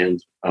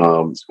weekend,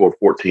 scored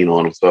 14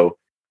 on them. So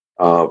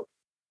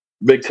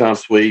big time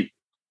sweep.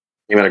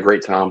 We had a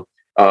great time.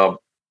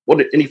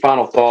 Any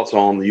final thoughts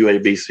on the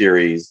UAB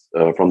series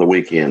from the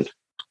weekend?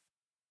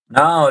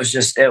 No,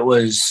 it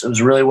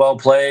was really well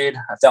played.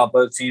 I thought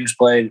both teams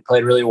played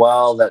really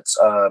well. That's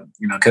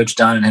Coach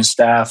Dunn and his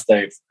staff.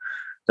 They're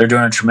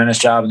doing a tremendous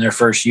job in their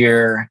first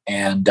year,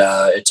 and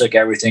it took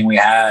everything we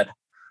had,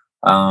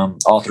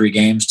 all 3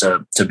 games,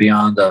 to be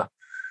on the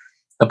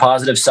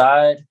positive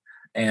side.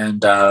 And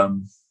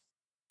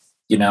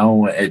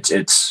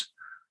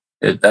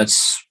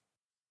that's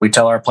we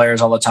tell our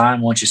players all the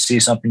time, once you see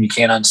something, you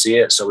can't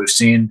unsee it. So we've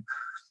seen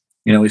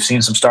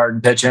some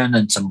starting pitching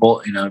and some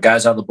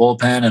guys out of the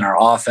bullpen, and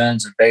our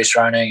offense and base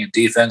running and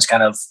defense,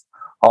 kind of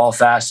all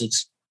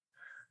facets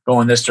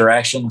going this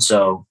direction.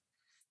 So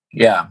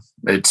yeah,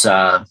 it's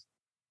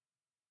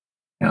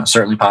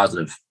certainly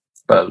positive,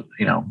 but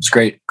it's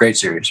great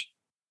series.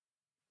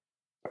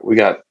 We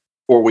got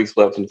 4 weeks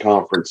left in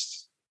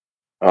conference.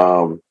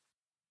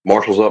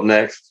 Marshall's up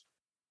next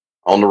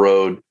on the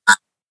road.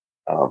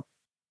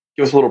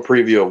 Give us a little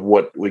preview of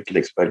what we can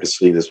expect to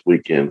see this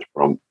weekend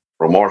from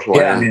Marshall.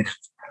 Yeah,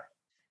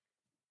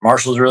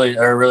 Marshall's a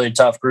really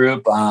tough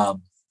group.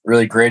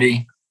 Really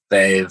gritty.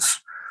 They've,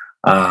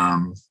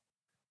 they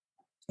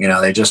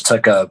just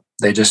swept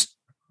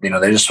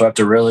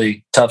a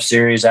really tough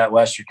series at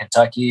Western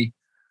Kentucky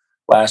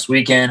last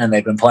weekend, and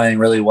they've been playing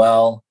really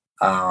well.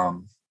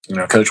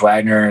 Coach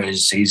Wagner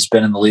he's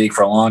been in the league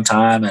for a long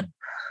time,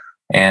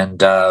 and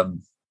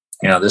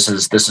this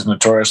is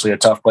notoriously a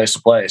tough place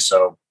to play.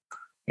 So,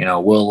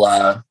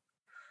 it'll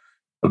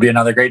be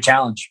another great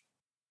challenge.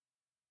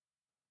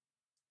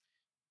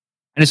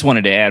 I just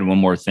wanted to add one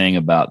more thing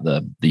about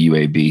the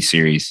UAB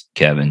series,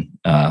 Kevin,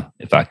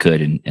 if I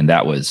could, and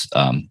that was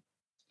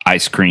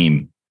ice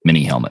cream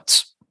mini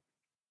helmets.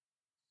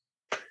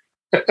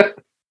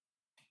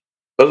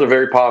 Those are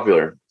very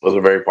popular.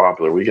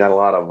 We got a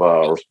lot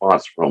of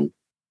response from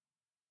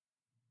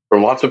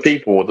lots of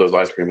people with those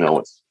ice cream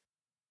helmets.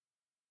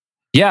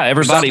 Yeah,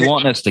 everybody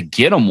wanting us to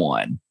get them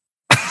one.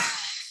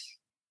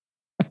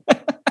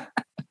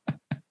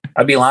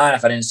 I'd be lying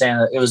if I didn't say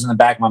it was in the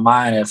back of my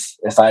mind.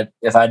 If I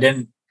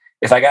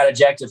got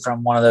ejected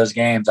from one of those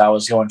games, I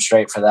was going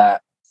straight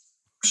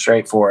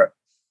for it.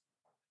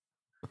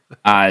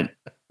 I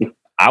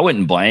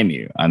wouldn't blame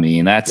you. I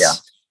mean,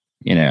 that's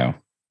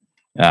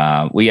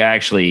we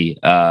actually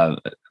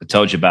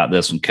told you about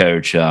this one,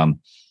 Coach.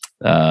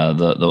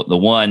 The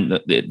one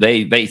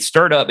they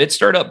stirred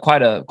up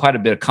quite a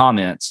bit of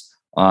comments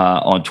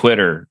on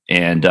Twitter,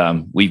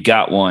 and we've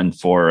got one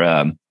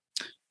for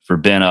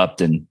Ben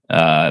Upton,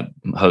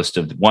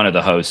 one of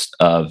the hosts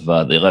of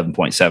the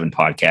 11.7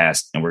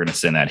 podcast, and we're going to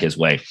send that his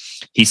way.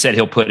 He said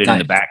he'll put it in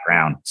the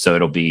background, so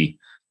it'll be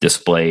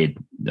displayed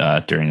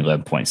during the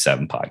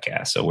 11.7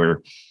 podcast. So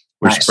we're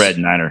nice.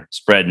 spreading Niner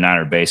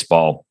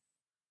baseball,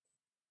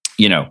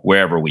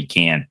 wherever we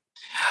can.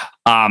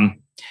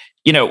 One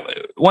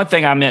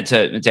thing I meant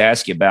to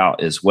ask you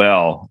about as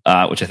well,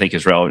 which I think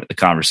is relevant to the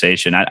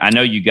conversation. I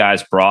know you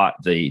guys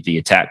brought the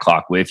attack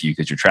clock with you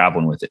because you're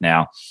traveling with it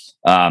now.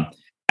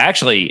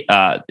 Actually,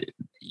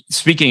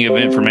 speaking of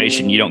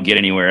information you don't get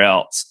anywhere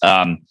else,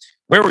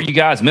 where were you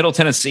guys? Middle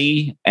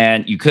Tennessee,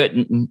 and you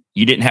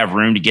didn't have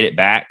room to get it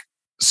back.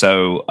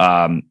 So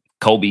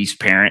Colby's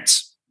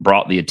parents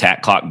brought the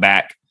attack clock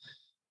back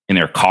in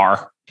their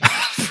car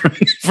from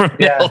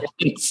Middle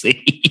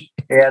Tennessee.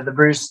 Yeah, the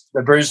Bruce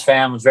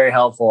fam was very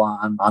helpful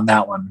on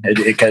that one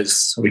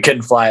because we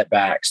couldn't fly it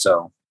back.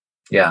 So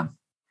yeah,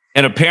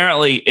 and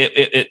apparently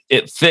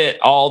it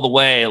fit all the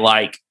way.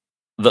 Like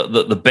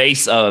the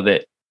base of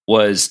it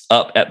was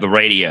up at the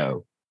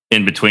radio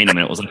in between them,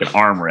 and it was like an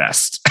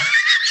armrest.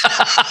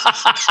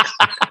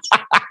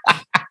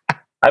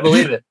 I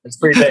believe it. It's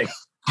pretty big.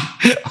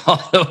 All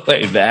the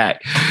way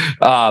back.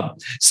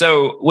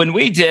 So when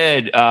we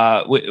did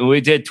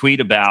tweet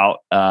about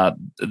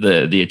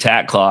the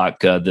attack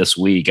clock this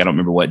week, I don't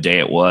remember what day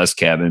it was,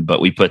 Kevin,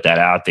 but we put that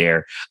out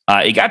there.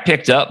 It got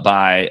picked up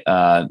by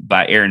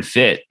Aaron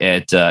Fitt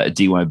at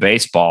D1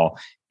 Baseball,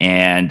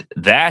 and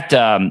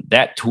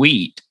that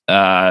tweet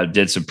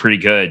did some pretty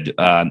good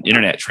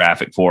internet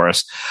traffic for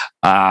us.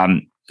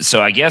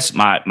 So I guess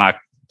my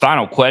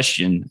final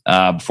question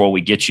before we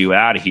get you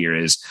out of here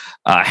is,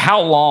 how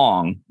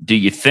long do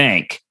you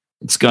think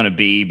it's going to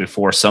be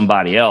before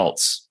somebody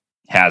else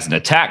has an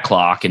attack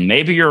clock? And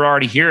maybe you're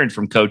already hearing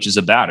from coaches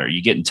about it. Are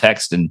you getting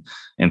texts and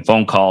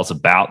phone calls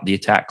about the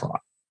attack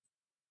clock?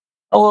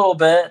 A little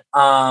bit.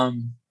 I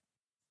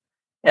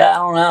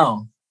don't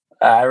know.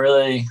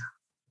 I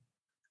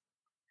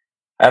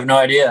have no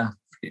idea,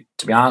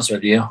 to be honest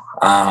with you.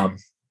 I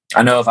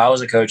know if I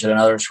was a coach at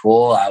another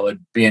school, I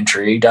would be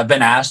intrigued. I've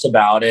been asked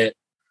about it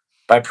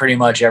by pretty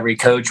much every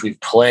coach we've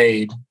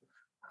played.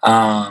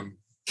 And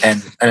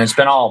it's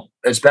been all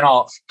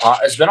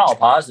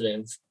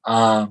positive.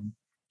 And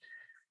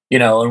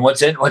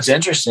what's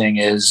interesting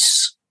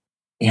is,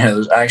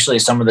 actually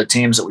some of the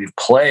teams that we've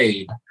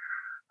played,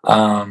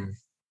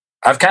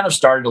 I've kind of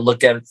started to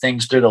look at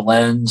things through the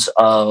lens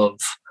of,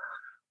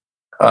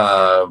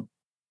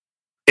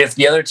 if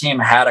the other team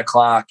had a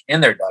clock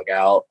in their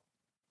dugout,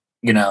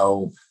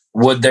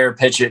 would their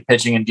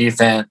pitching and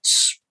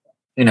defense,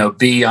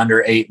 be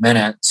under 8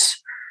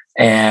 minutes,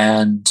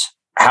 and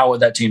how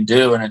would that team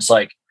do? And it's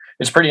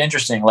pretty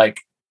interesting.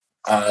 Like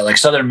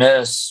Southern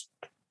Miss,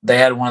 they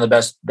had one of the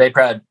best. They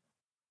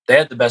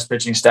had the best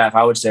pitching staff,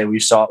 I would say,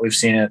 we've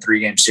seen in a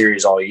 3-game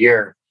series all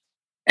year.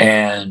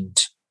 And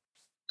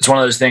it's one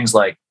of those things,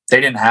 like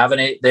they didn't have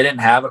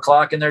a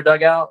clock in their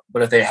dugout,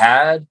 but if they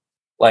had,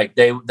 like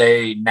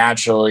they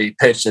naturally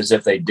pitched as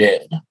if they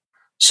did.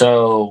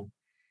 So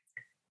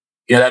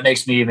that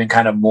makes me even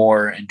kind of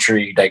more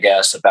intrigued, I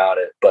guess, about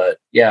it. But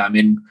yeah, I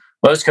mean,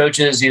 most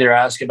coaches either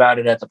ask about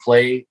it at the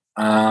plate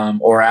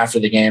or after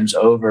the game's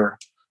over.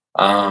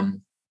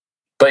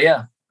 But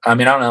yeah, I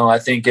mean, I don't know. I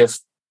think if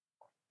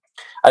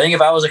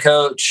I was a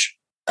coach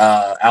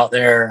out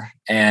there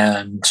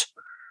and,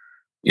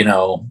 we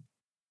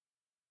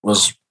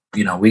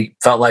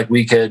felt like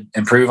we could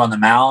improve on the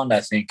mound,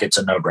 I think it's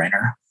a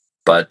no-brainer.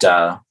 But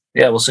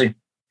yeah, we'll see.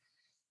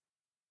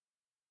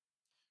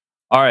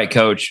 All right,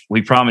 Coach,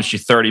 we promised you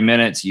 30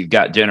 minutes. You've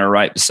got dinner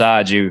right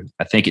beside you.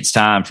 I think it's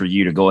time for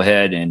you to go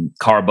ahead and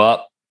carb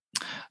up.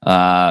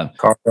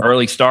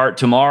 Early start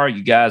tomorrow.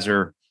 You guys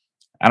are,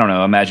 I don't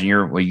know, imagine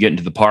you get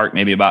into the park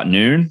maybe about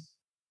noon.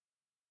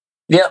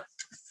 Yep.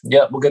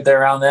 We'll get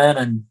there around then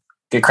and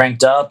get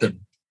cranked up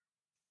and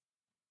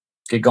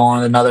get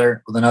going with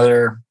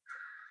another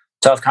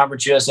tough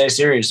Conference USA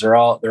series. They're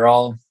all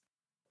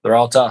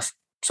tough.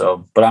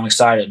 So, but I'm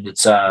excited.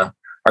 It's our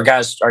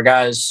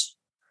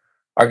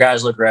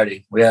guys look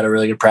ready. We had a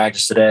really good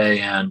practice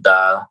today, and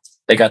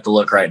they got the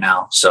look right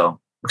now. So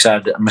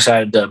I'm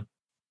excited to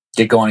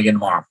get going again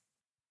tomorrow.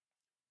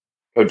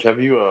 Coach,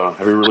 have you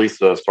released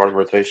the starting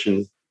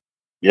rotation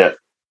yet?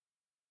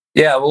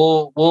 Yeah,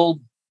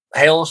 we'll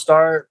Hale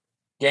start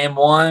game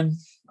 1.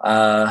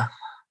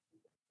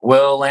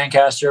 Will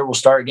Lancaster will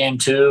start game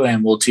 2,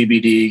 and we'll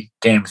TBD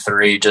game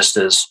 3. Just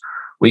as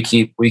we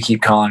keep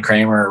Colin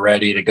Kramer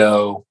ready to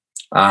go.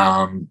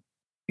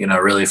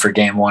 Really for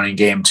game 1 and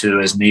game 2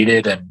 as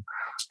needed, and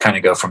kind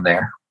of go from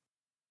there.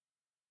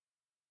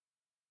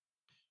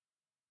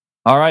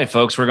 All right,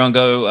 folks, we're going to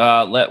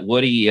go let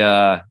Woody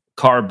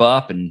carb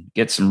up and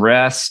get some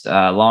rest.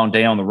 Long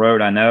day on the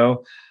road, I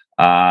know.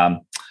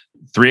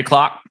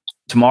 3:00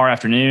 tomorrow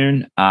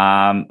afternoon.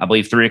 I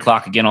believe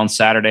 3:00 again on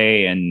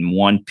Saturday and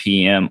 1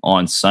 p.m.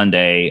 on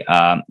Sunday.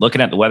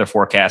 Looking at the weather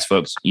forecast,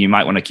 folks, you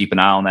might want to keep an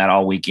eye on that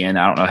all weekend.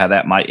 I don't know how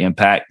that might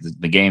impact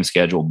the game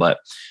schedule, but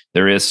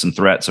there is some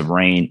threats of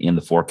rain in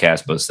the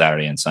forecast both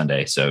Saturday and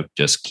Sunday. So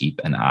just keep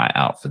an eye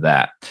out for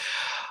that.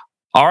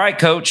 All right,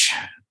 Coach,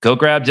 go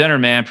grab dinner,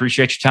 man.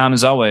 Appreciate your time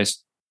as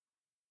always.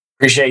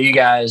 Appreciate you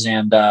guys.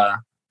 And I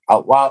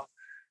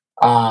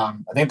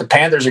think the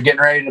Panthers are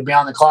getting ready to be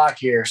on the clock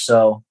here.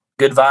 So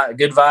good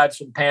vibes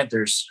for the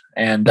Panthers.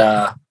 And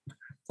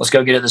let's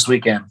go get it this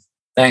weekend.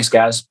 Thanks,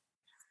 guys.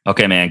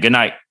 Okay, man. Good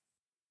night.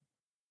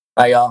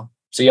 Bye, y'all.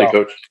 See y'all. Hey,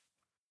 Coach.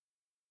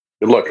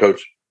 Good luck,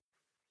 Coach.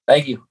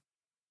 Thank you.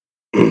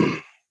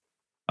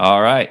 All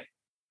right.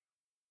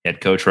 Head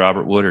coach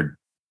Robert Woodard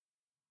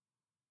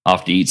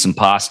off to eat some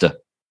pasta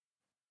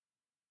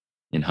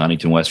in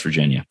Huntington, West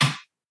Virginia.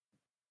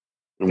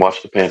 And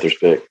watch the Panthers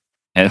pick.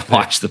 And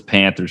watch the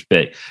Panthers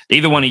pick.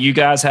 Either one of you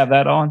guys have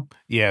that on?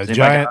 Yeah,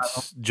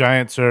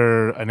 Giants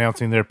are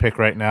announcing their pick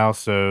right now,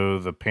 so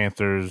the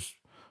Panthers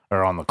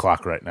are on the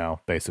clock right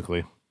now,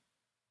 basically.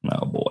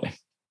 Oh boy.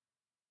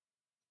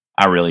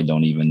 I really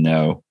don't even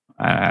know.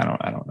 I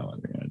don't know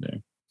what they're going to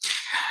do.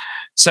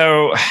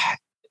 So,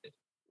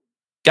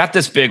 got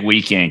this big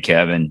weekend,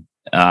 Kevin.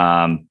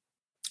 I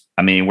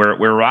mean,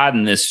 we're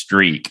riding this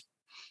streak.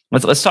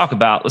 Let's talk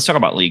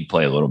about league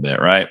play a little bit,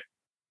 right?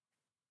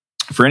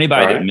 For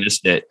anybody that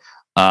missed it,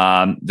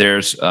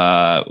 there's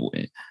I'm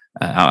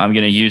going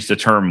to use the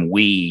term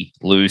 "we"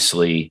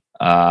 loosely.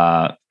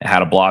 Had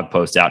a blog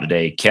post out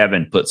today.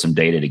 Kevin put some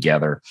data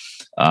together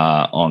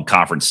on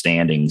conference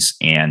standings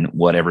and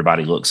what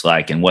everybody looks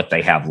like and what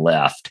they have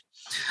left.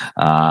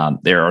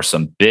 There are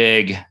some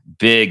big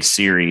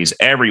series.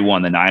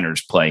 Everyone the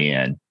Niners play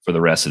in for the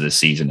rest of the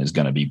season is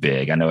going to be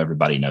big. I know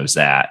everybody knows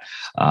that.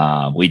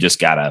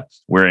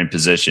 We're in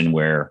position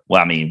where, well,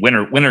 I mean, when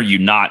are you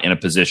not in a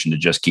position to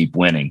just keep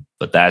winning?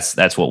 But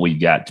that's what we've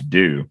got to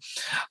do.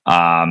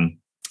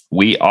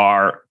 We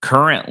are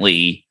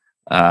currently,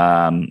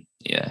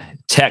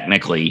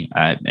 technically,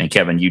 and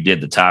Kevin, you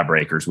did the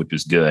tiebreakers, which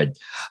was good.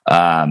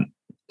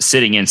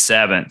 Sitting in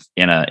 7th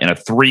in a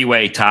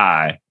 3-way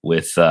tie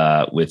with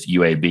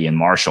UAB and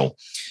Marshall.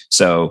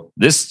 So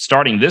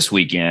starting this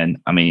weekend,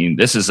 I mean,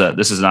 this is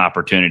an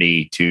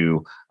opportunity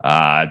to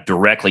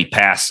directly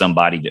pass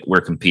somebody that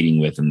we're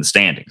competing with in the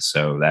standings.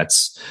 So that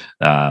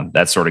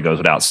sort of goes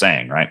without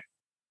saying, right?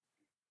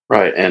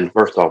 Right. And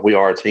first off, we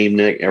are a team,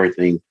 Nick.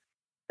 Everything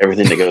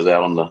that goes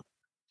out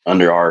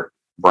under our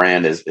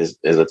brand is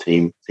a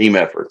team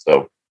effort.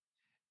 So.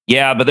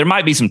 Yeah, but there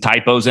might be some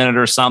typos in it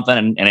or something,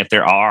 and if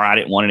there are, I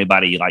didn't want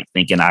anybody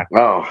thinking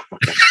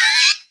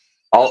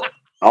all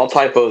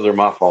typos are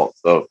my fault.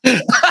 So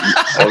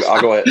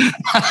I'll go ahead.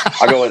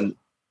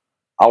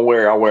 I'll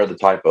wear the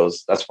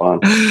typos. That's fine.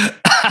 I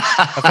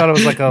thought it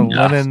was like a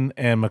Lennon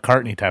and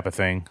McCartney type of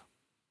thing.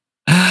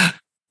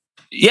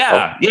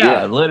 Yeah,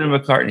 Lennon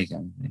and McCartney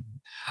kind of thing.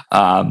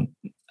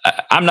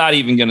 I'm not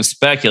even going to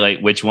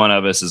speculate which one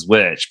of us is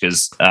which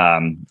because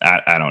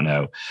I don't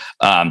know.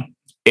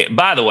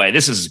 By the way,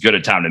 this is as good a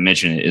time to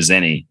mention it as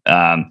any.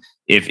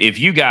 If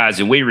you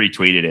guys, and we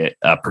retweeted it,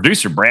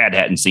 producer Brad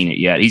hadn't seen it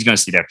yet. He's going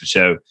to see it after the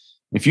show.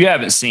 If you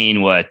haven't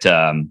seen what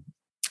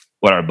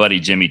our buddy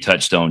Jimmy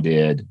Touchstone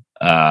did,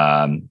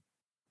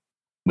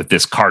 with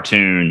this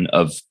cartoon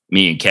of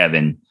me and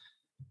Kevin.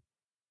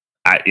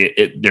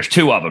 There's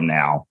two of them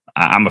now.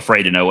 I'm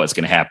afraid to know what's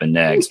going to happen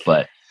next,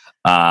 but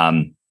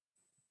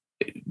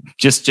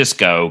just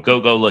go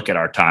look at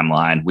our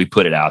timeline. We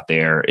put it out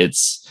there.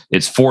 It's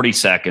 40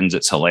 seconds.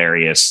 It's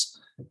hilarious.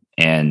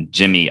 And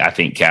Jimmy, I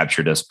think,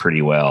 captured us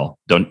pretty well.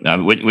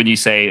 Would you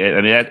say?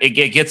 I mean,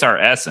 it gets our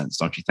essence,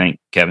 don't you think,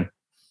 Kevin?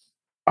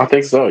 I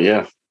think so.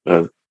 Yeah.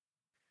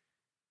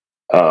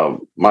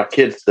 My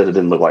kids said it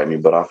didn't look like me,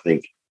 but I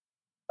think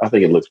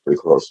it looks pretty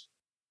close.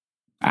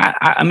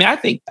 I mean, I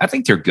think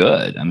they're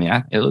good. I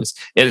mean,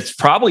 it's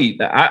probably.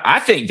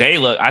 I think they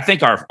look. I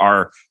think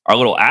our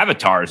little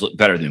avatars look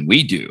better than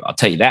we do. I'll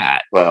tell you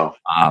that. Well,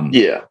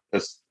 yeah,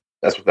 that's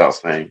without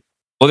saying.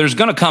 Well, there's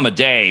going to come a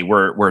day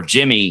where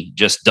Jimmy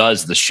just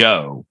does the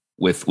show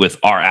with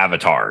our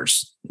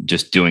avatars,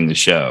 just doing the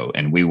show,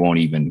 and we won't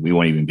even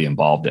be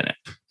involved in it.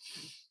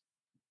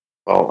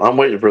 Well, I'm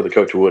waiting for the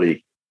Coach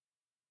Woody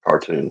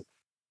cartoon.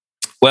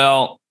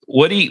 Well,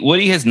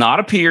 Woody has not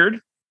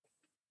appeared,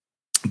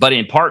 but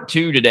in part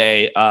 2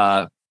 today,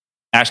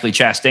 Ashley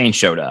Chastain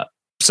showed up.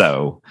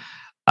 So,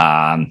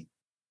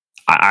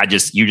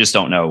 you just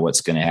don't know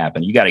what's going to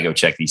happen. You got to go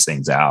check these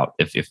things out.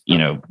 If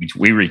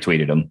we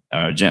retweeted them,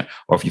 or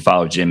if you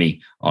follow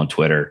Jimmy on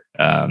Twitter,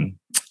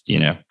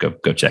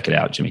 go check it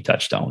out. Jimmy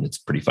Touchstone. It's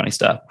pretty funny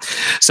stuff.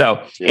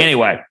 So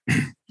anyway,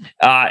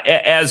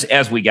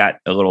 as we got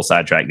a little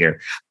sidetracked there,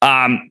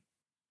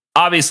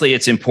 obviously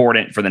it's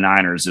important for the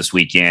Niners this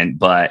weekend,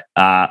 but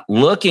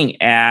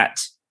looking at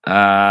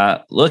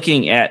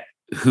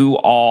who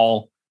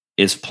all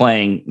is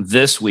playing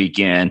this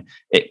weekend,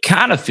 it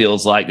kind of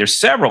feels like there's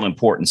several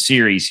important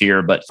series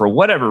here, but for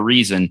whatever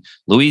reason,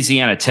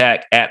 Louisiana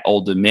Tech at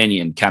Old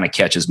Dominion kind of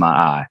catches my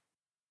eye.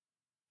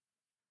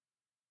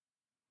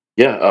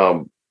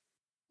 Yeah,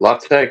 La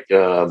Tech,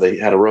 they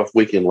had a rough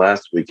weekend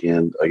last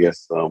weekend. I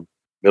guess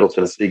Middle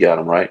Tennessee got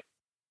them, right?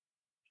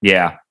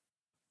 Yeah.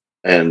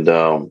 And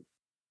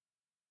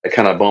it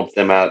kind of bumped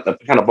them out.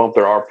 It kind of bumped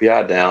their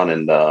RPI down,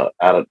 and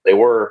they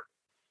were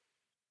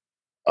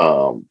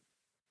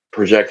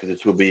projected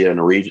to be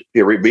be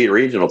a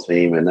regional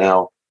team, and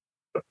now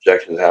the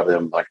projections have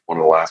them like one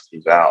of the last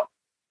teams out.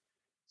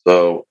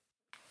 So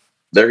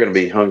they're going to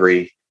be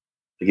hungry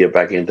to get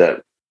back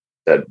into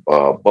that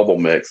bubble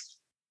mix,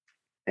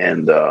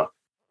 and we're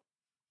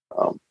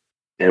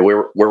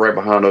right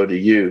behind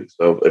ODU.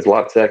 So if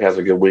La Tech has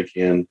a good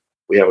weekend,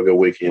 we have a good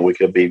weekend. We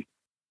could be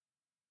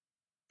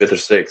 5th or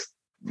 6th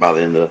by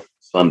the end of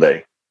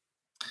Sunday.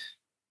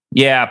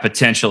 Yeah,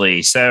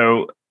 potentially.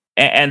 So,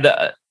 and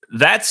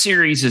that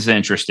series is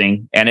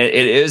interesting, and it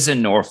is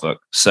in Norfolk.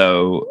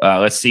 So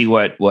let's see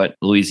what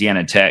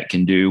Louisiana Tech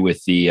can do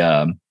with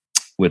the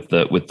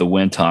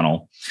wind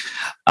tunnel.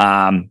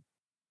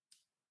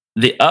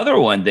 The other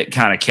one that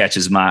kind of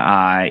catches my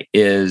eye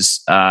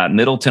is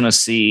Middle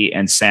Tennessee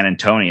and San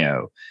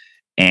Antonio,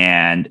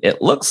 and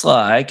it looks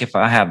like, if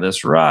I have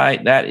this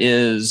right, that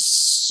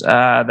is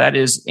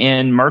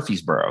in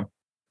Murfreesboro.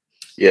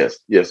 Yes.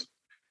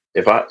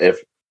 If I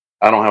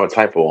don't have a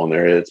typo on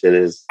there, it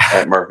is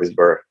at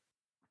Murfreesboro.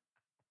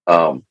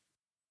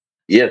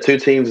 Two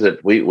teams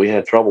that we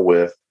had trouble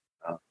with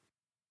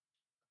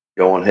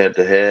going head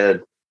to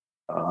head.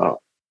 I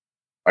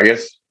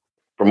guess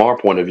from our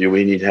point of view,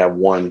 we need to have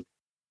one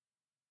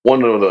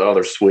or the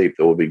other sweep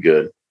that would be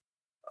good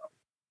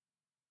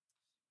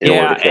in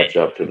order to catch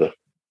up to the.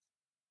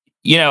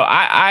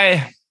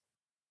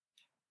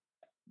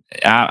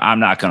 I'm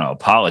not going to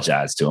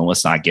apologize to him.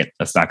 Let's not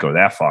go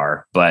that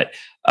far. But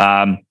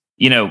San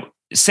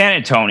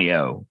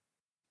Antonio,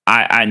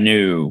 I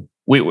knew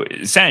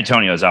San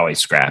Antonio is always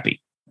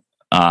scrappy,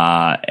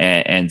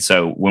 and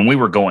so when we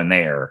were going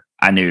there,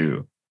 I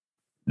knew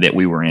that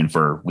we were in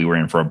for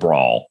a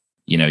brawl.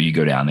 You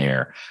go down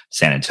there,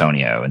 San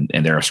Antonio,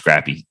 and they're a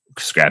scrappy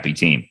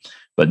team.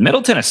 But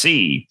Middle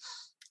Tennessee,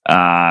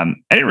 I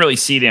didn't really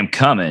see them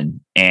coming,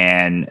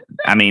 and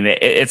I mean,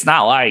 it's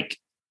not like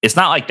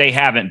they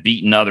haven't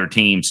beaten other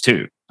teams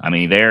too. I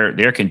mean,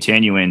 they're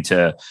continuing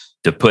to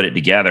put it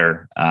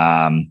together.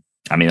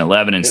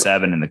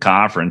 11-7 in the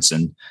conference,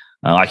 and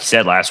like you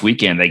said, last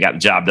weekend they got the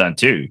job done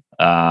too.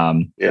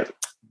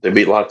 They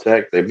beat La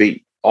Tech, they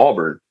beat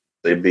Auburn,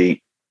 they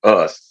beat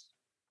us,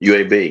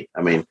 UAB.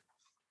 I mean,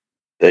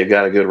 they've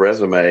got a good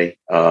resume.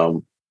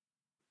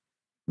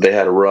 They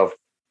had a rough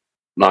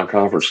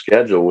non-conference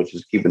schedule, which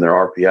is keeping their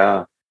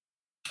RPI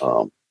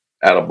out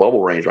of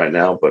bubble range right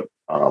now. But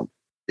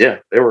they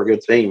were a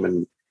good team,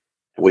 and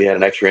we had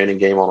an extra inning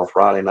game on a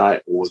Friday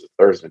night. Or was it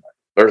Thursday night?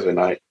 Thursday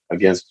night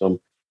against them.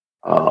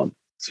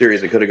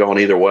 Series that could have gone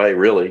either way,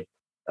 really.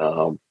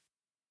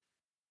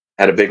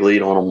 Had a big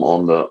lead on them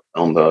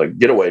on the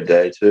getaway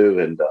day too,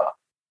 and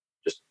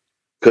just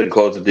couldn't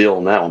close the deal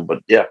on that one.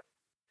 But yeah,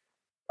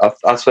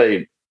 I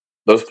say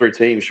those three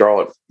teams,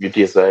 Charlotte,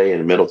 UTSA,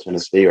 and Middle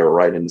Tennessee, are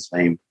right in the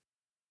same,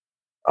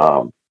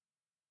 about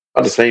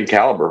the same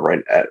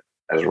caliber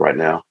as right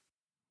now.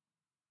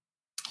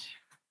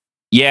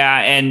 Yeah,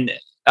 and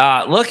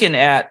looking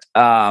at,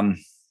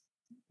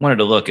 wanted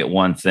to look at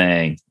one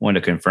thing.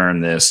 Wanted to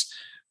confirm this.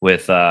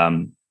 with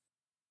actually,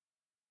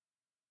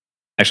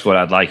 what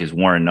I'd like is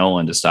Warren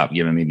Nolan to stop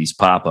giving me these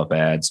pop-up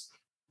ads.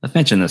 I've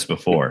mentioned this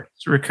before.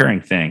 It's a recurring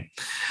thing.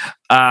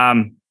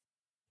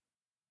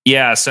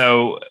 Yeah.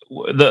 So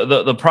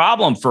the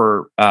problem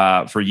for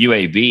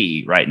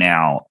UAB right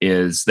now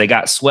is they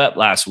got swept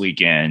last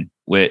weekend,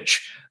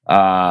 which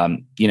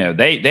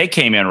they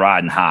came in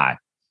riding high.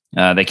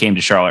 They came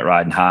to Charlotte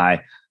riding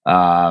high.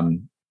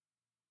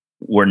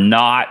 We're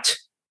not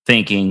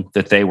thinking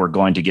that they were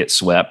going to get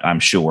swept. I'm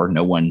sure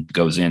no one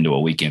goes into a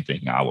weekend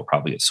thinking, "I will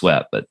probably get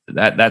swept," but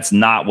that's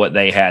not what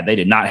they had. They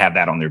did not have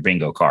that on their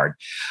bingo card.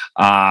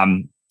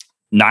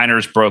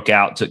 Niners broke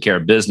out, took care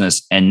of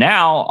business, and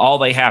now all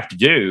they have to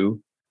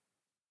do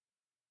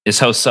is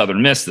host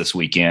Southern Miss this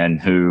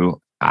weekend. Who,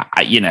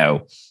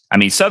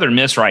 Southern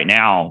Miss right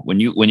now, when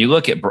you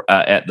look at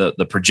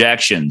the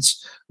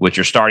projections, which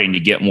are starting to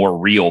get more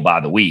real by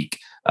the week,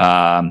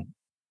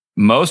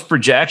 most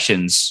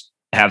projections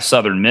have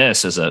Southern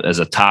Miss as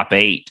a top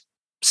 8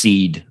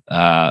 seed,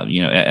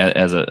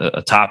 as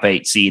a top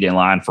 8 seed in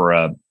line for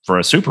a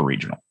super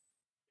regional.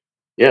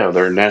 Yeah,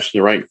 they're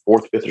nationally ranked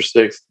 4th, 5th, or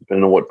 6th,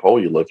 depending on what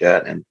poll you look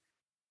at. And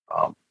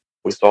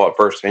we saw it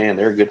firsthand.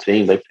 They're a good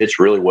team. They pitched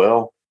really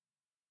well,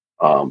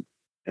 and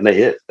they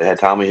hit. They had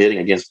timely hitting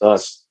against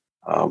us.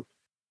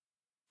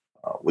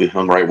 We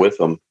hung right with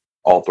them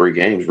all 3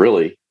 games,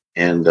 really.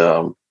 And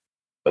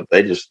but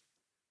they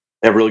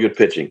have really good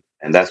pitching,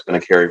 and that's going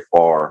to carry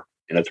far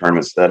in a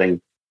tournament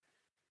setting.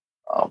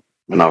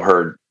 And I've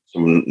heard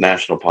some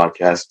national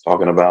podcasts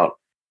talking about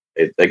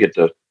they get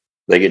to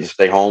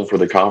stay home for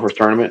the conference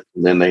tournament,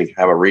 and then they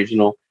have a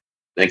regional.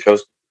 Then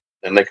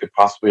they could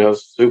possibly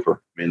host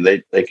super. I mean,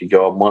 they could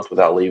go a month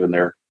without leaving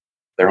their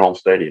home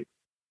stadium.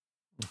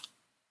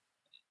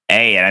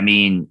 Hey, I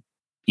mean,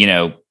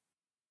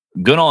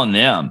 good on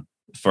them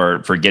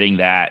for getting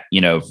that.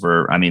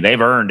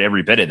 They've earned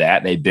every bit of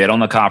that. They bid on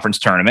the conference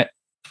tournament,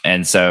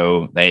 and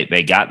so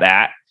they got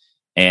that.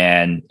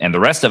 And the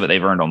rest of it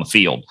they've earned on the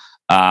field.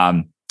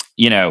 I'm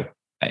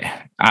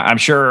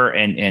sure,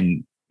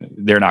 and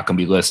they're not going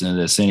to be listening to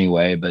this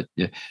anyway, but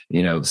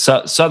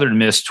Southern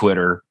Miss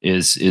Twitter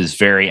is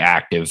very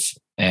active,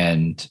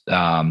 and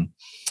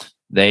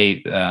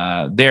their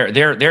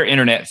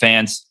internet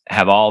fans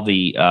have all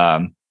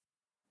the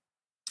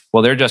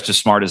they're just as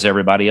smart as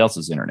everybody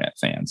else's internet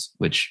fans,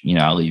 which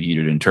I'll leave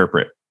you to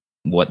interpret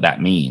what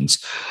that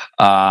means.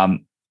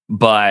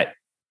 But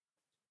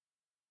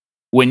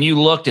when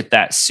you looked at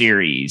that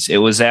series, it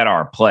was at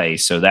our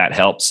place, so that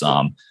helped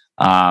some.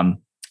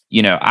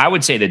 I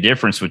would say the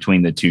difference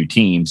between the two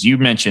teams, you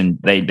mentioned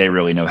they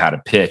really know how to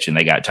pitch and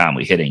they got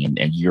timely hitting,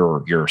 and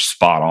you're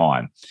spot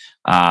on.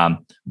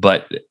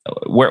 But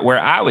where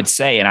I would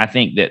say, and I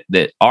think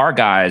that our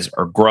guys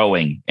are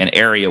growing, an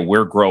area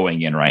we're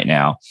growing in right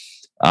now,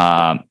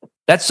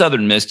 that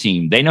Southern Miss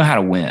team, they know how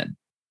to win.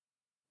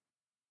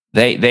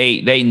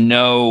 They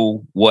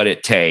know what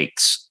it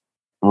takes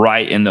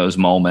right in those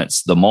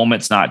moments. The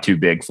moment's not too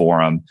big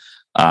for them.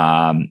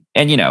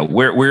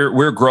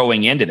 We're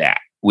growing into that.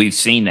 We've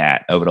seen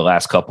that over the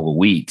last couple of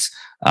weeks,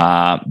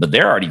 but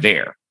they're already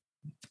there.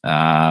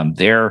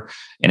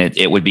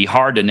 It would be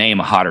hard to name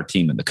a hotter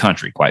team in the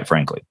country, quite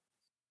frankly.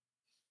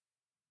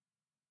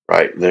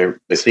 Right. They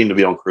seem to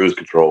be on cruise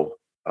control.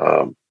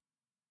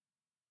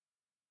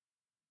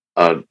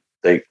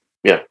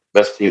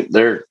 Best team.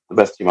 They're the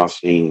best team I've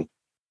seen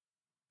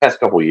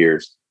past couple of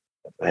years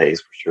at the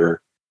Hayes for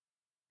sure.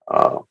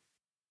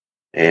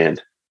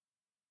 And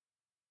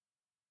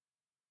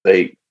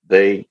they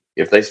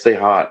if they stay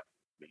hot,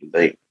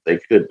 they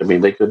could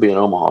be an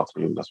Omaha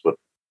team. That's what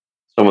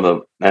some of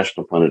the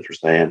national pundits are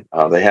saying.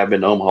 They have been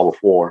to Omaha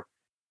before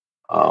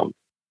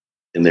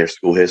in their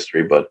school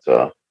history, but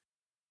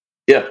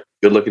good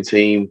looking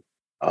team.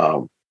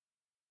 And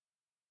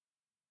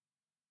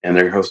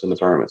they're hosting the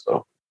tournament.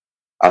 So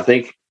I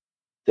think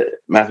that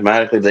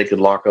mathematically they could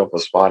lock up a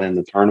spot in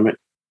the tournament,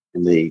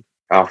 in the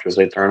Conference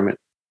USA tournament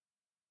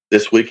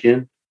this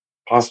weekend,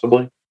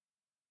 possibly.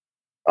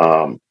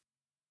 But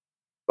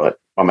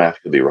my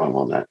math could be wrong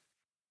on that.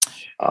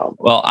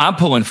 Well, I'm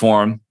pulling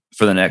for them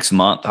for the next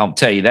month. I'll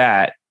tell you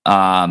that.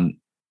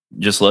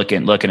 Just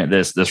looking at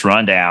this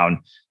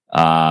rundown,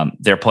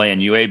 they're playing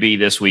UAB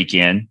this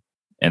weekend,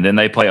 and then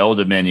they play Old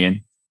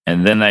Dominion,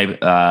 and then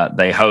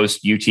they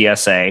host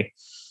UTSA.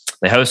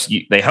 They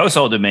host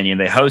Old Dominion,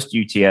 they host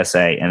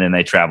UTSA, and then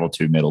they travel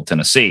to Middle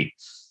Tennessee.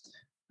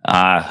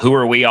 Who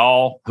are we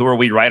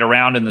right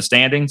around in the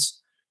standings?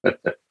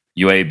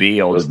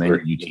 UAB, Old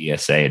Dominion,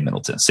 UTSA, and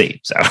Middle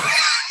Tennessee. So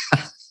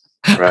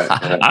right.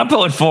 I'm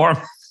pulling for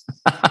them.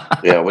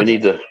 Yeah, we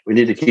need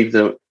to keep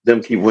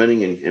them keep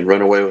winning and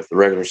run away with the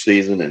regular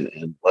season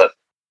and let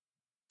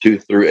 2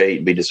 through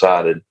 8 be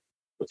decided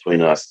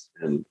between us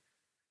and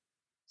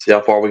see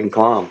how far we can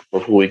climb.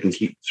 Hopefully we can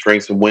keep string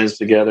some wins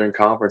together in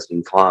conference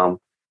and climb.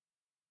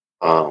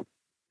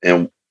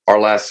 And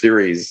our last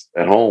series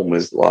at home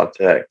is La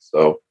Tech,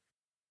 so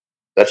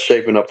that's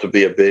shaping up to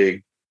be a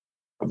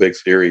big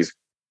series.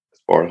 As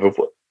far as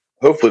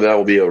hopefully that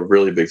will be a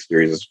really big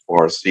series as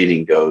far as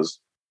seeding goes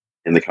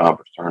in the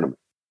conference tournament.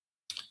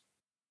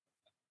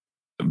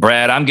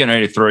 Brad, I'm getting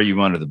ready to throw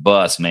you under the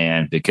bus,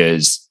 man,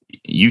 because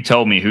you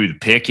told me who the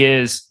pick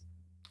is,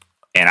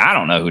 and I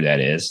don't know who that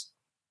is.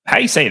 How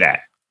do you say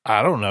that?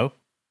 I don't know.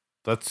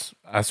 That's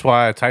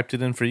why I typed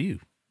it in for you.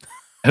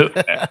 Who,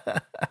 I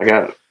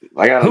got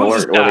an who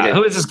is alert. this guy?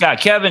 Who is this guy?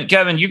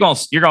 Kevin, you're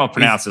gonna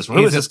pronounce this.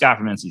 Who is this guy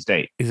from NC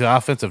State? He's an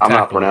offensive I'm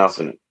tackle. not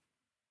pronouncing it.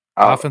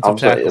 Offensive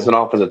tackle. It's an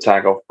offensive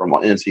tackle from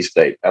NC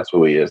State. That's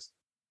who he is.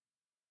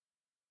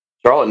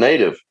 Charlotte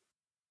native.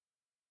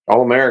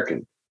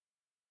 All-American.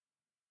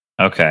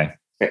 Okay.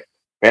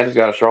 Panthers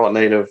got a Charlotte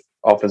native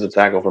offensive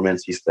tackle from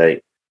NC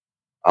State.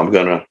 I'm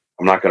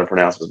not gonna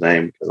pronounce his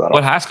name because I don't.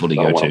 What high school did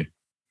he go to?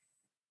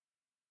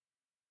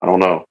 I don't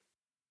know.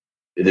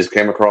 It just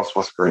came across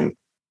my screen.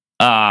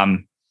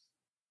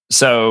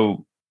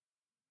 So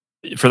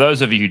for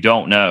those of you who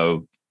don't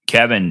know,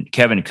 Kevin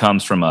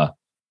comes from a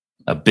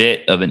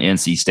bit of an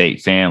NC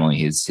State family.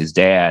 His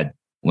dad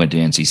went to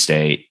NC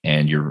State,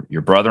 and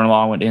your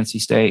brother-in-law went to NC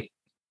State.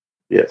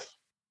 Yes.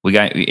 You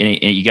got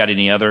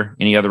any other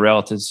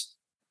relatives?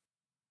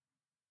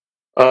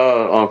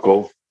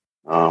 Uncle.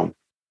 A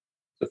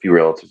few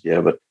relatives,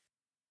 yeah, but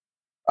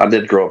I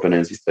did grow up in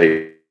an NC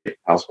State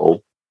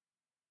household.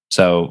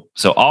 So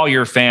all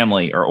your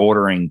family are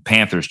ordering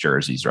Panthers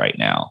jerseys right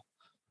now.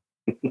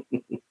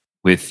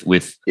 with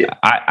Yeah.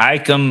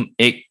 Icom,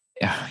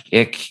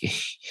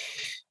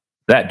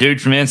 that dude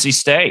from NC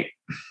State.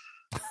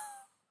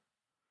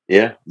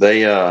 Yeah,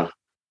 they well,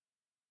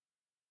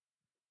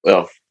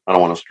 I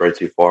don't want to stray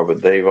too far,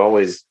 but they've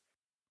always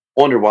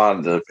wondered why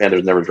the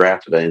Panthers never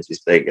drafted an NC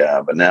State guy,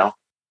 but now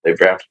they've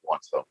drafted one.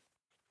 So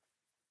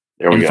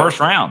there we in go. the first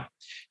round.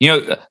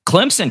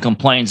 Clemson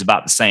complains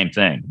about the same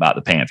thing about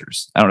the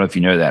Panthers. I don't know if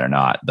you know that or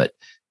not, but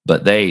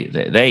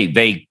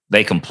they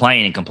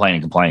complain and complain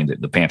and complain that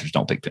the Panthers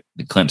don't pick the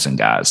Clemson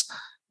guys.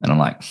 And I'm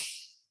like,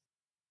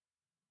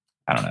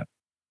 I don't know.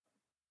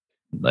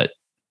 But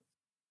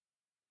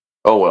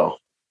oh well.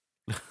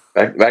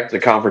 Back to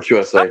Conference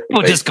USA.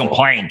 People just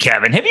complain,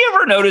 Kevin. Have you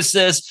ever noticed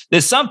this?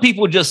 That some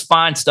people just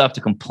find stuff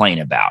to complain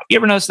about. You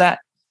ever notice that?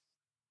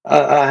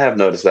 I have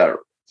noticed that,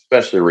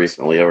 especially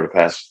recently over the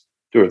past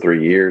 2 or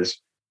 3 years.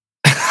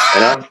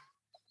 And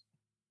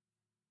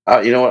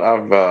I've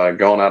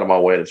gone out of my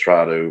way to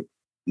try to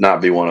not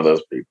be one of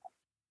those people.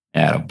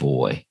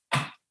 Attaboy.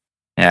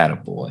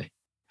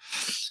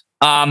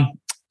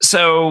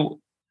 So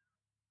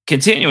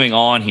continuing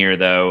on here,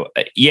 though,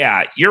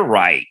 yeah, you're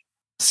right.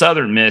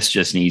 Southern Miss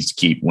just needs to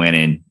keep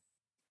winning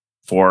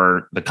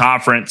for the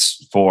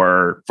conference,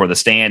 for the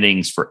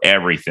standings, for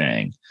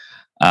everything.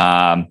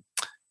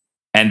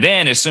 And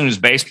then as soon as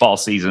baseball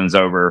season's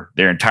over,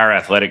 their entire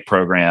athletic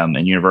program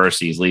and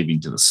university is leaving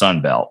to the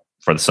Sun Belt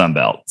for the Sun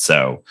Belt.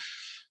 So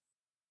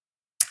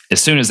as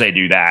soon as they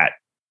do that,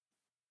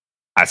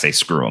 I say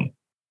screw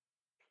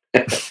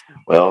them.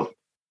 Well,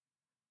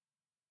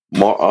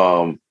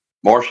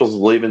 Marshall's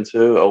leaving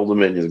too. Old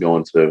Dominion's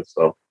going too.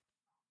 So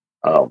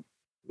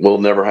we'll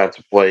never have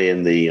to play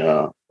in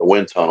the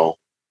wind tunnel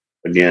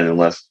again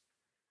unless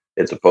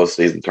it's a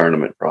postseason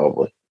tournament,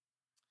 probably.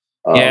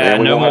 Yeah,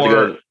 no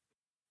more.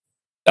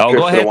 Oh,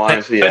 go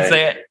ahead.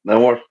 Say it.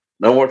 No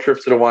more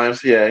trips to the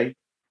YMCA,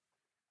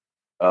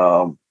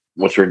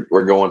 which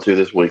we're going to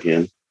this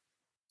weekend.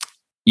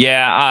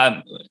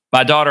 Yeah,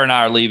 my daughter and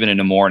I are leaving in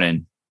the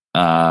morning.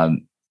 We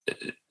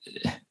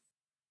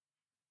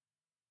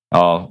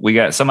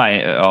got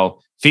somebody.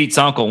 Feet's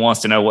uncle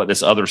wants to know what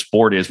this other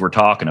sport is we're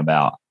talking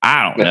about.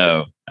 I don't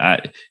know.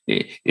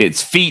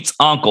 It's Feet's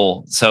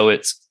uncle, so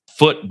it's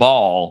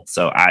football.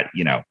 So I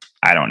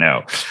don't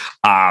know.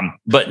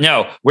 But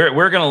no,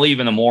 we're going to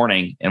leave in the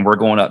morning and we're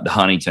going up to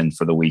Huntington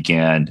for the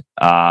weekend.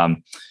 I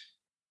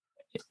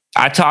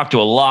talked to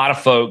a lot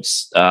of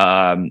folks,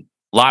 a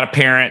lot of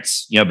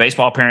parents,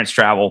 baseball parents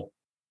travel.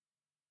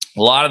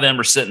 A lot of them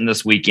are sitting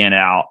this weekend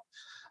out.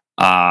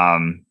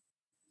 And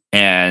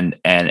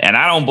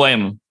I don't blame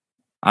them.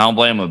 I don't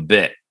blame them a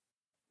bit,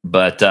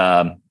 but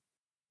I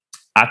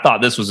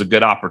thought this was a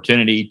good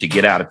opportunity to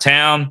get out of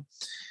town,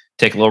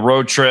 take a little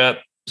road trip.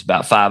 It's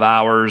about 5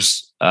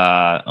 hours,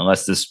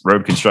 unless this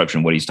road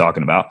construction, what he's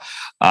talking about,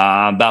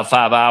 about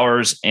 5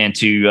 hours, and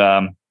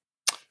to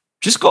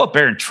just go up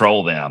there and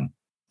troll them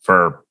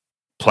for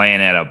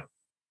playing at a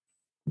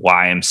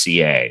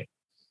YMCA.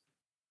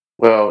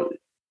 Well,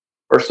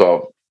 first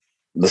off,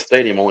 the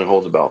stadium only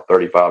holds about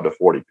 35 to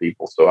 40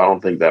 people, so I don't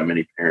think that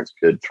many parents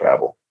could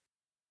travel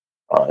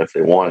if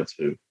they wanted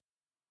to.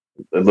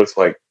 It looks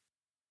like,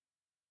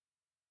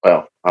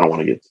 well, I don't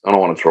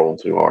want to troll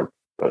too hard,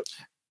 but.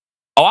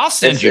 Oh, I'll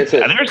send you.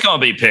 There's going to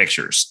be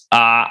pictures.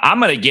 I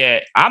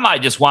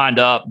might just wind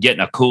up getting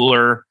a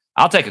cooler.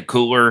 I'll take a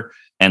cooler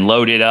and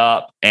load it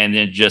up and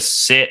then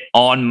just sit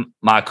on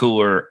my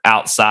cooler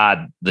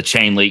outside the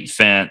chain link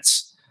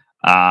fence.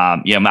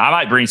 I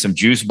might bring some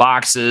juice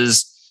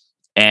boxes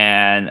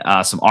and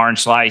some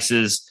orange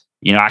slices.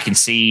 I can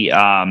see,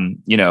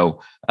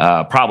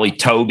 probably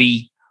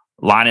Toby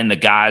lining the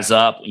guys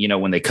up,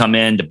 when they come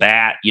in to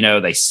bat,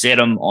 they sit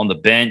them on the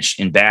bench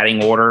in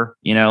batting order,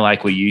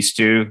 like we used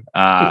to,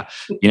 and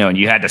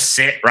you had to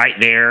sit right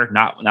there,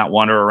 not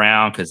wander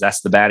around because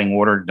that's the batting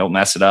order. Don't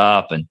mess it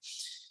up. And,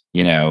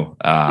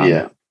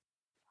 yeah.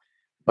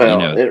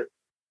 Well, it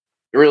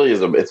really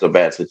is it's a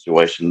bad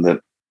situation that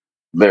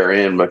they're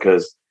in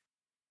because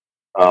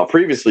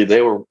previously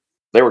they were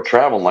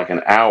traveling like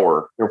an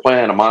hour. They were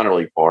playing at a minor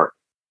league park.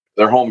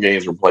 Their home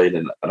games were played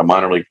at a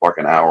minor league park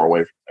an hour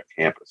away from their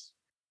campus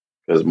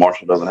because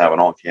Marshall doesn't have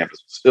an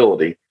on-campus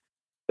facility.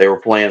 They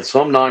were playing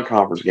some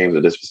non-conference games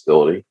at this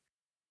facility,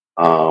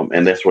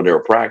 and that's where they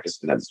were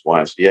practicing at this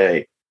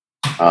YMCA.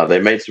 They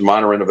made some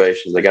minor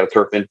renovations. They got a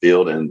turf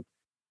infield, and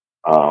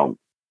I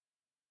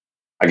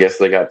guess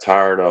they got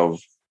tired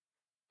of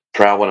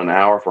traveling an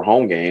hour for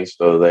home games,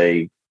 so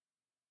they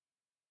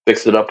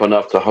fixed it up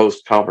enough to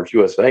host Conference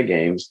USA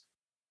games.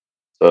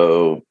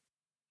 So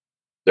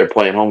they're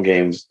playing home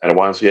games at a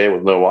YMCA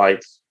with no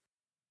lights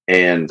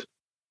and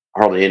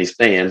hardly any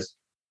stands,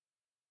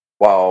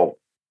 while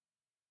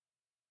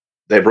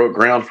they broke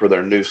ground for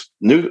their new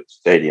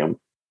stadium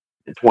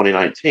in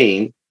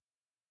 2019.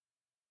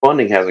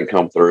 Funding hasn't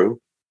come through.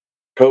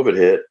 COVID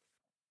hit,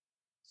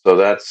 so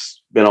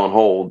that's been on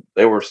hold.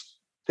 They were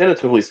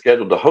tentatively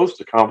scheduled to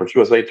host a Conference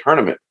USA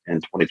tournament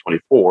in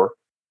 2024,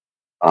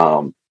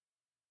 and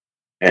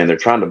they're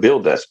trying to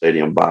build that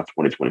stadium by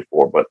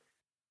 2024, but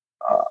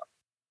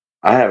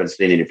I haven't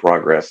seen any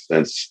progress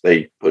since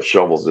they put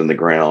shovels in the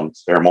ground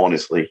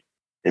ceremoniously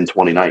in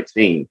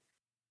 2019.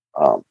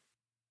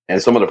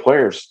 And some of the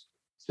players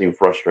seem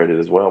frustrated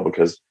as well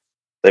because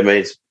they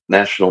made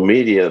national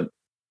media,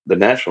 the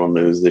national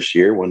news this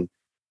year when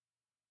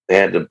they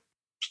had to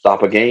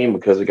stop a game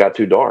because it got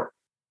too dark.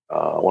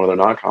 One of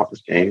their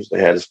non-conference games, they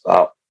had to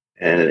stop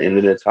and it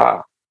ended in a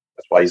tie.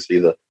 That's why you see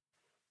the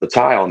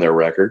tie on their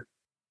record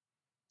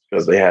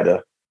because they had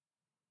to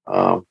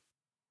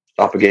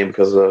stop a game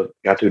because it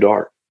got too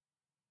dark.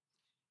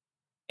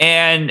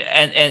 And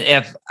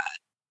if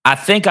I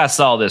think I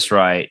saw this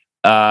right,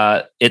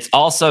 it's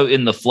also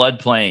in the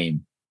floodplain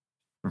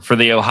for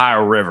the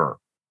Ohio River.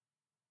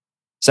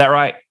 Is that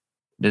right?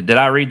 Did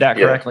I read that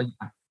correctly?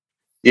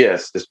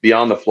 Yes, it's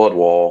beyond the flood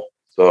wall.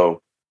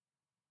 So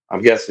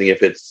I'm guessing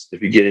if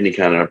you get any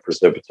kind of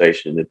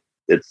precipitation,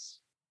 it's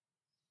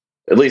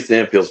at least the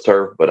infield's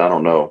turf, but I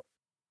don't know.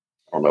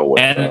 I don't know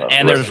what.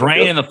 And there's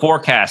rain in the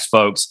forecast,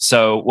 folks.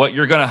 So what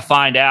you're going to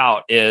find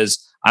out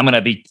is I'm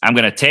going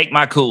to take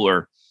my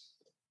cooler,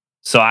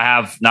 so I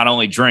have not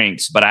only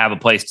drinks but I have a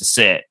place to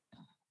sit,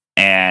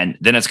 and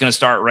then it's going to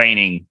start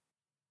raining,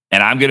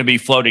 and I'm going to be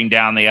floating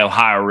down the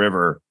Ohio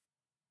River,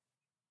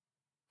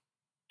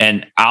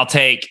 and I'll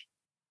take.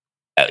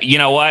 You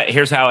know what?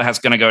 Here's how it's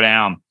going to go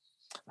down.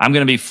 I'm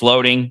going to be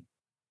floating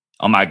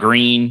on my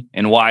green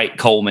and white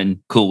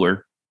Coleman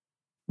cooler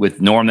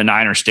with Norm the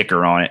Niner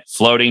sticker on it,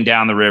 floating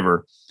down the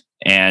river.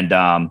 And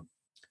I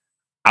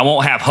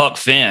won't have Huck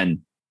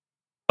Finn,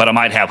 but I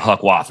might have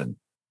Huck Wathen.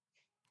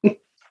 I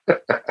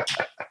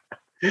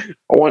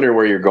wonder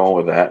where you're going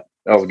with that.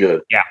 That was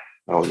good. Yeah.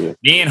 That was good.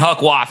 Me and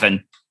Huck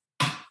Wathen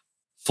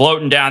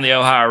floating down the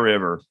Ohio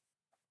River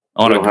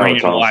on a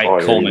green and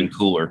white Coleman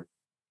cooler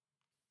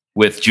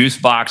with juice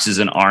boxes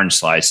and orange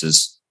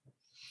slices.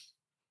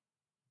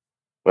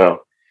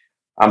 Well,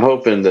 I'm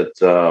hoping that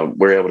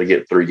we're able to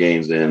get 3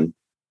 games in.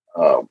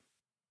 I'm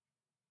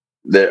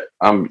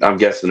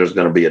guessing there's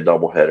going to be a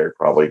doubleheader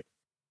probably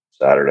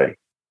Saturday,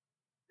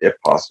 if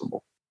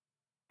possible.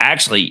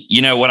 Actually,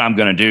 you know what I'm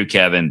going to do,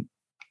 Kevin?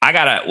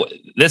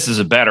 This is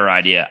a better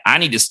idea. I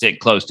need to stick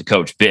close to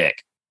Coach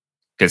Bick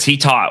because he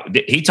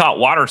taught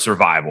water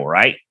survival,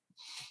 right?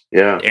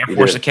 Yeah. Air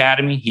Force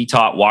Academy. He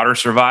taught water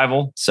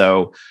survival.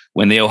 So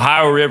when the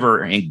Ohio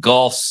River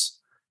engulfs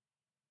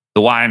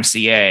the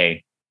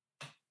YMCA,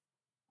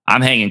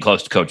 I'm hanging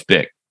close to Coach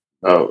Bick.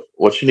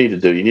 What you need to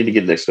do, you need to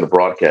get next to the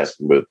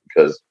broadcasting booth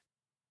because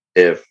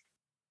if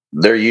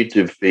their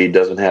YouTube feed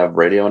doesn't have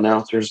radio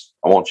announcers,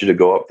 I want you to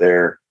go up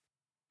there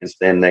and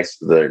stand next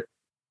to the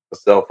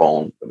cell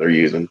phone that they're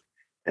using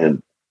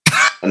and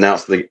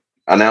announce the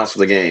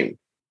game.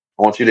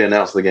 I want you to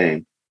announce the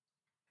game.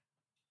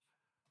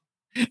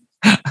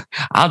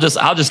 I'll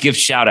just give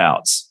shout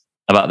outs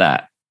about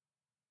that.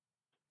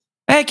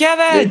 Hey,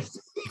 Kevin.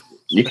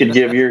 You could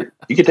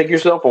take your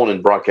cell phone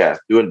and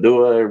broadcast. Do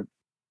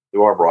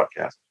our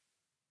broadcast.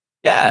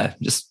 Yeah,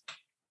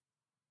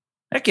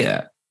 heck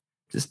yeah.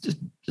 Just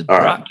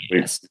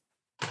broadcast.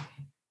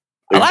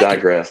 We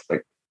digressed.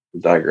 We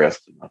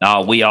digressed.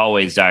 No, we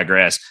always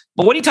digress.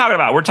 But what are you talking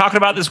about? We're talking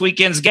about this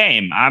weekend's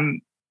game.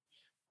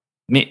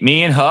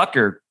 Me and Huck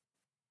are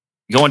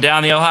going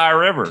down the Ohio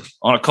River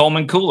on a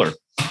Coleman cooler.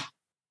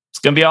 It's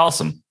going to be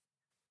awesome.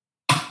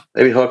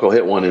 Maybe Huck will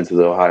hit one into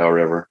the Ohio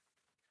River.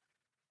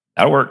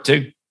 That'll work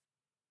too.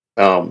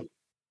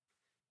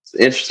 It's an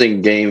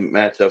interesting game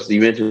matchups.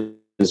 You mentioned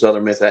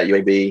Southern Miss at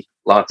UAB,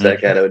 La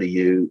Tech at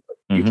ODU,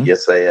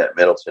 UTSA at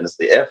Middle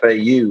Tennessee,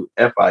 FIU,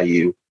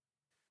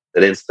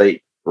 that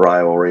in-state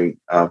rivalry.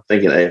 I'm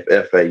thinking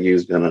FAU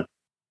is going to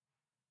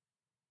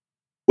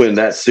win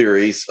that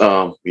series.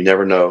 You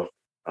never know.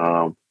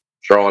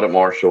 Charlotte at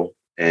Marshall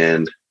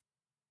and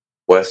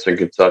Western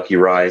Kentucky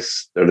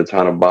Rice. They're the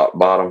kind of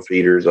bottom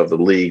feeders of the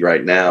league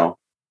right now.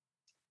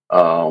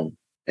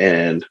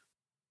 And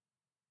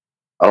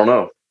I don't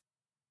know.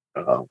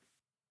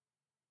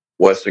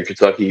 Western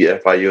Kentucky,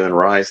 FIU, and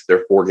Rice,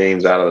 they're 4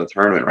 games out of the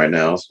tournament right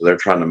now, so they're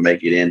trying to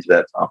make it into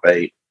that top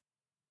 8.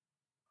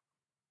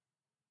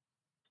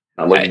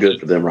 Not looking good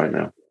for them right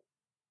now.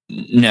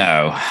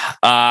 No.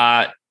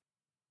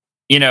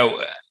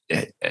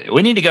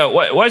 We need to go.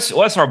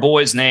 What's our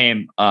boy's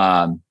name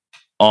on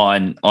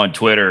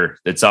Twitter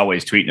that's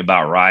always tweeting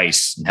about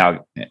Rice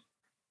and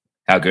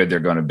how good they're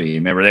going to be?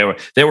 Remember,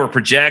 there were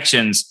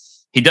projections.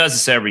 He does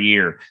this every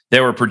year.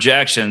 There were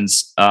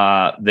projections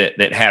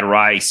that had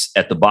Rice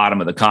at the bottom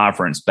of the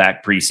conference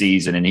back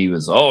preseason, and he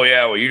was, oh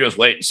yeah, well you just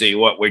wait and see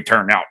what we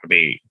turn out to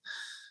be.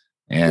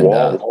 And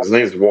Walt, his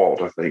name's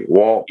Walt, I think.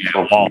 Walt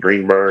from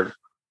Greenberg.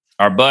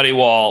 Our buddy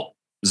Walt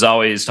is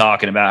always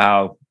talking about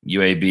how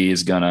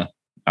Rice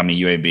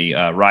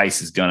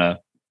is gonna.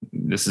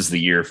 This is the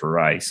year for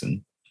Rice,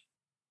 and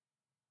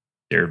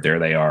there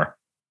they are,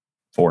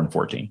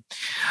 4-14.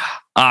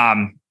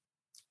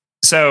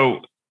 So.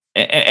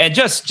 And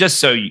just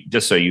so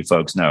you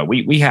folks know,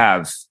 we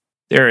have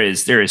there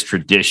is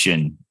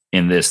tradition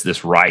in this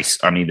Rice.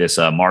 This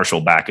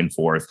Marshall back and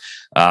forth.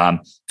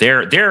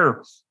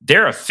 Their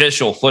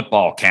official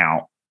football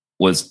count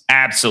was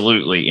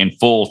absolutely in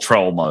full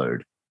troll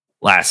mode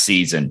last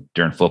season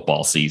during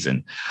football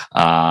season.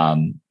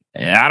 And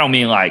I don't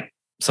mean like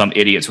some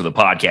idiots with a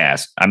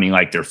podcast. I mean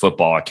like their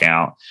football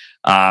account.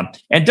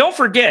 And don't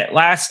forget,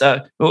 last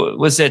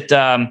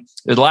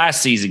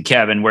season,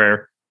 Kevin,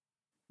 where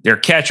their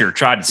catcher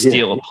tried to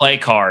steal a play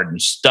card and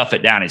stuff it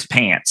down his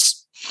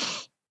pants.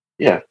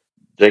 Yeah,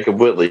 Jacob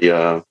Whitley.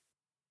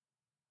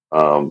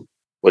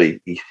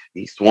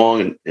 He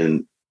swung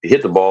and he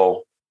hit the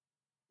ball.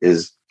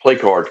 His play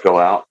card fell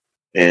out,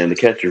 and the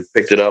catcher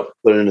picked it up,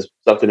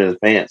 stuffed it in his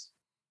pants.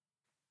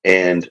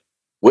 And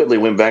Whitley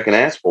went back and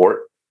asked for it,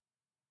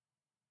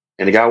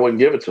 and the guy wouldn't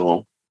give it to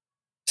him.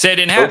 Say it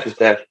didn't happen.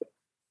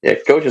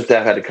 Coaching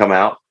staff had to come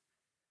out.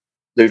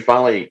 Dude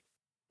finally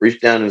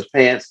reached down in his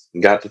pants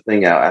and got the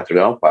thing out after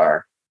the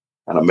umpire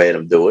kind of made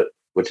him do it,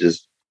 which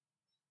is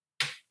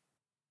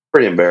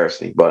pretty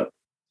embarrassing. But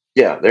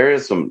yeah, there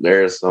is some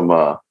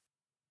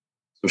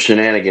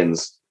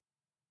shenanigans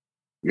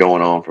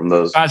going on from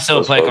those. I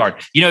still a play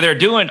card. They're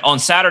doing on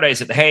Saturdays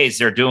at the Hayes.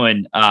 They're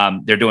doing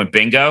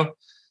bingo.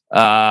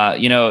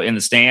 In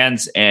the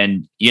stands,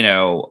 and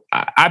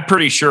I'm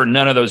pretty sure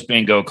none of those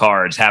bingo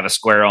cards have a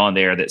square on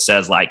there that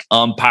says like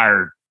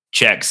umpire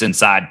checks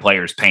inside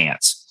players'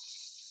 pants.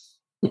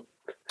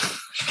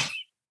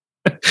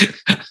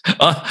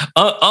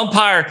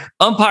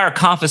 Umpire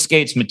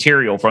confiscates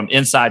material from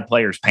inside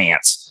players'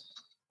 pants.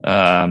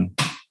 That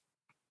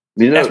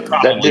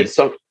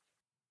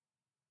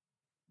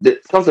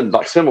did something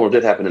like similar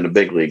did happen in the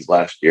big leagues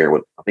last year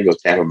with, I think it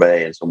was Tampa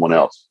Bay and someone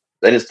else.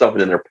 They didn't stuff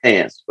it in their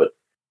pants, but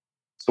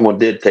someone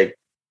did take,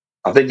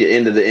 I think, the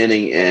end of the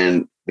inning,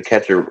 and the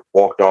catcher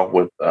walked off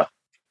with a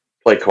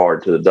play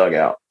card to the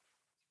dugout.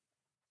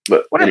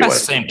 But what anyway, about the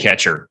same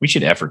catcher? We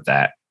should effort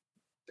that.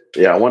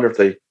 Yeah, I wonder if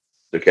the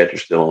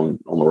catcher's still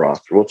on the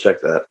roster. We'll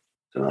check that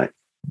tonight.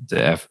 To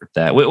effort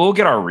that. We'll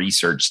get our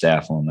research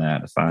staff on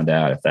that to find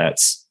out if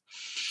that's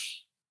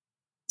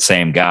the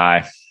same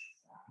guy.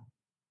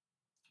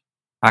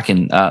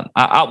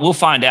 We'll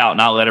find out,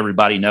 and I'll let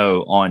everybody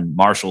know on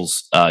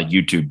Marshall's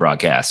YouTube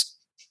broadcast.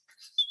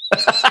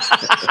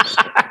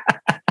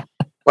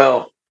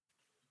 Well,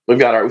 we've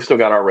still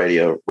got our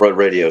road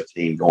radio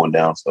team going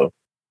down, so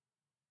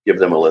give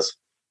them a listen.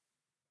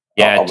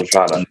 Yeah, I'm gonna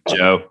try to,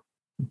 Joe.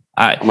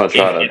 I'm gonna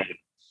try to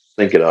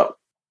sync it up.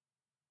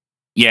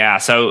 Yeah,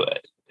 so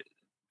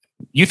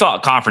you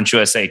thought Conference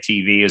USA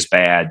TV is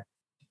bad,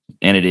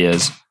 and it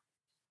is.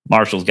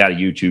 Marshall's got a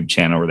YouTube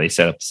channel where they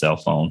set up a cell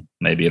phone.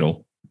 Maybe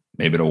it'll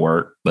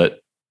work.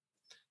 But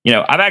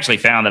I've actually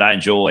found that I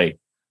enjoy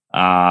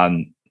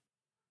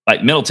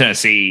like Middle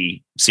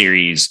Tennessee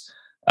series.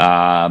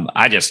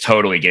 I just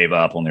totally gave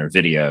up on their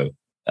video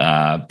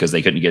because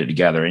they couldn't get it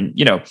together. And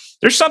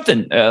there's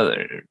something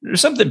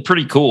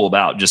pretty cool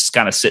about just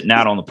kind of sitting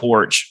out on the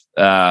porch,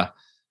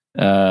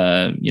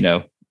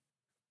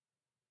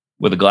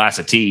 with a glass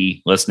of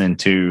tea, listening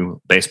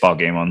to baseball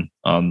game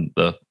on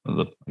the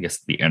I guess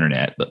the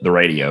internet, the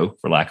radio,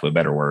 for lack of a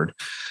better word.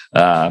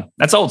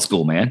 That's old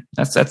school, man.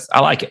 That's I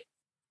like it.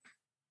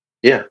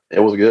 Yeah, it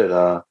was good.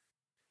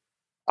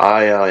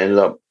 I ended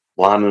up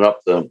lining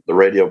up the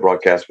radio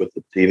broadcast with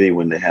the TV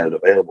when they had it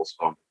available,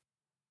 so I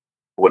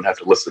wouldn't have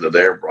to listen to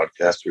their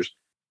broadcasters.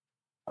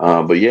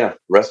 But yeah, the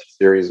rest of the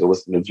series I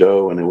listened to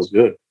Joe, and it was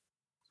good.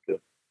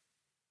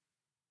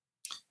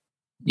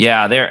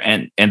 Yeah, their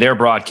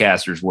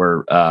broadcasters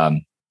were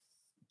I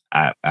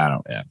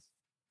don't know.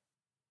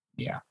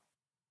 Yeah.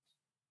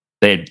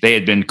 They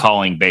had been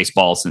calling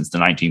baseball since the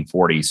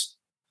 1940s.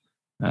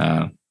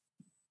 And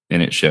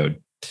it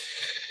showed.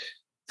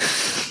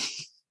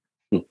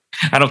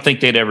 I don't think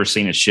they'd ever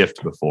seen a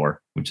shift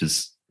before, which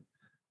is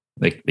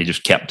They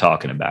just kept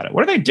talking about it.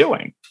 What are they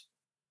doing?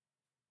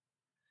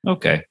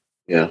 Okay.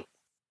 Yeah.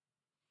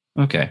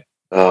 Okay.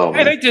 Oh,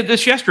 hey, they did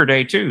this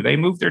yesterday too. They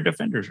moved their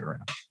defenders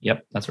around.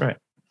 Yep, that's right.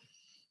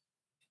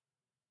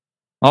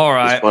 All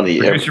right. It's funny.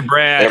 Producer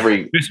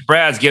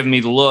Brad's giving me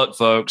the look,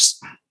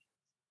 folks.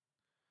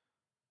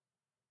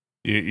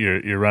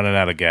 You're running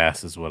out of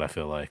gas, is what I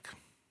feel like.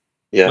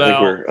 Yeah,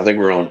 I think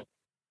we're on.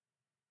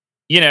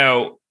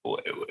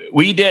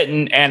 We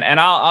didn't, and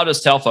I'll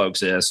just tell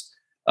folks this.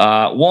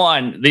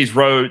 One, these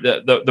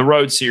the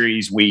road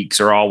series weeks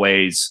are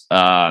always,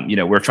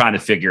 we're trying to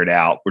figure it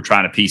out. We're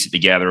trying to piece it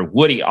together.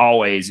 Woody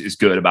always is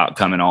good about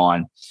coming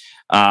on.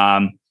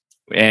 And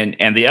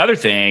the other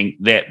thing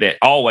that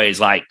always,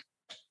 like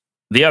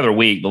the other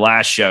week, the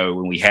last show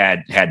when we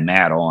had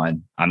Matt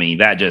on, I mean,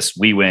 Brad,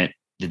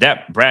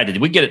 did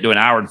we get it to an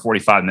hour and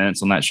 45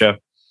 minutes on that show?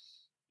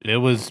 It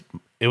was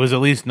at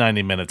least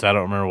 90 minutes. I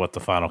don't remember what the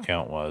final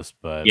count was,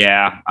 but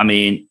yeah, I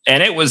mean,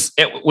 and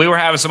we were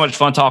having so much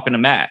fun talking to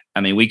Matt.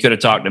 I mean, we could have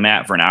talked to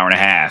Matt for an hour and a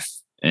half,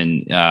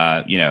 and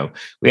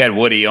we had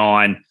Woody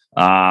on.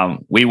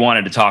 We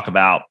wanted to talk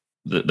about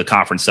the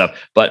conference stuff,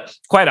 but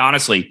quite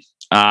honestly,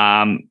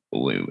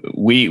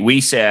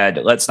 we said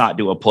let's not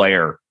do a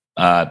player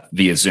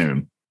via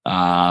Zoom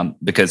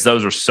because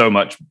those are so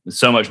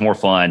much more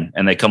fun,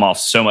 and they come off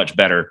so much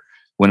better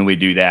when we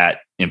do that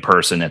in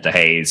person at the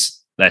Hayes.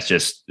 That's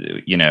just,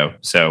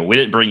 so we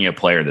didn't bring you a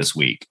player this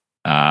week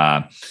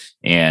and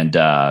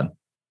kind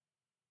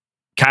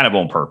of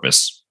on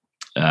purpose,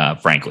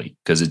 frankly,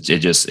 because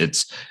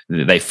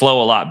they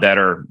flow a lot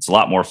better. It's a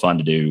lot more fun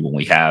to do when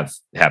we have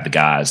the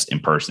guys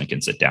in person and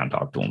can sit down and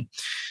talk to them.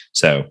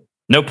 So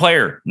no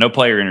player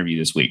interview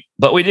this week,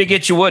 but we did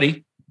get you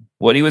Woody.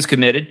 Woody was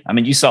committed. I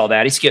mean, you saw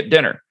that. He skipped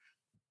dinner.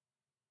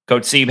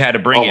 Coach Sieb had to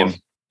bring him.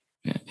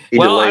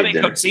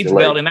 Coach Sieb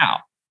bailed him out.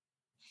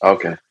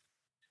 Okay.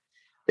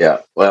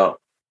 Yeah,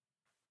 well,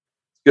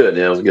 good.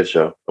 Yeah, it was a good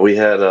show. We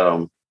had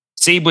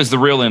Sieb was the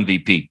real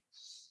MVP.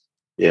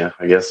 Yeah,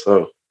 I guess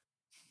so.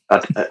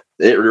 The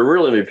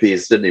real MVP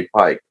is Sidney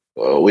Pike.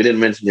 We didn't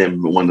mention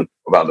him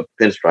about the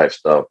pinstripe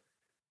stuff,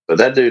 but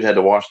that dude had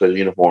to wash those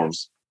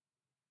uniforms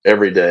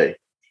every day,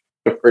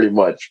 pretty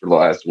much for the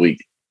last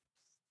week.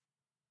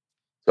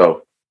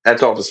 So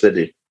hats off to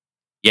Sidney.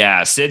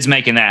 Yeah, Sid's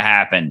making that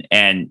happen.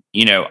 And,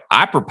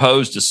 I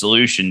proposed a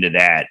solution to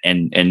that,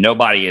 and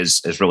nobody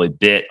has really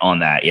bit on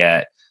that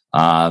yet.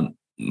 My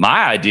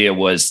idea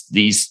was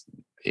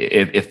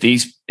if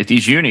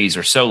these unis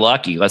are so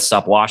lucky, let's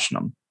stop washing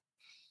them.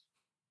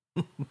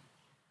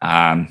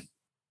 I'm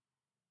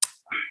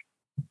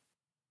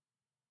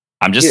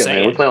just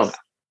saying. Man,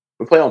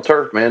 we play on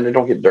turf, man. They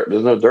don't get dirt.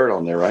 There's no dirt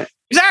on there, right?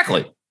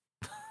 Exactly.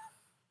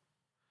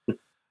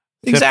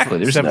 Except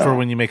for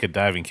when you make a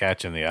diving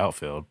catch in the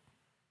outfield.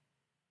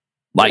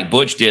 Like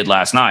Butch did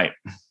last night.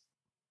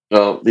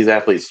 Well, these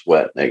athletes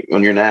sweat.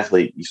 When you're an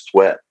athlete, you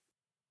sweat.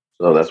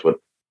 So that's what.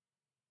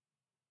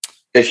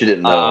 In case you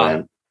didn't know,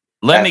 man.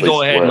 Let me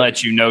go ahead and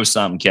let you know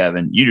something,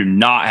 Kevin. You do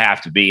not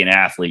have to be an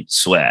athlete to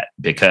sweat,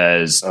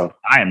 because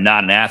I am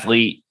not an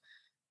athlete,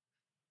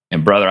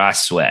 and brother, I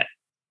sweat.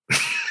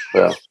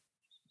 Well,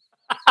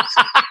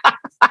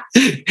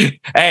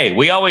 hey,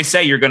 we always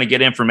say you're going to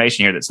get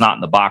information here that's not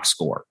in the box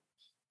score.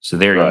 So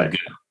there you go.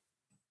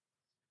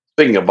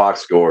 Speaking of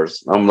box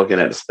scores, I'm looking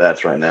at the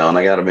stats right now, and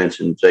I got to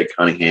mention Jake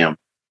Cunningham.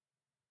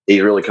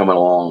 He's really coming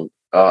along.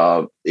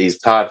 He's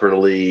tied for the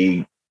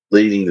league,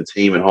 leading the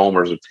team in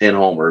homers with 10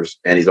 homers,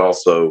 and he's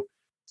also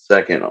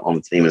second on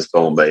the team in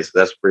stolen bases.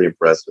 That's pretty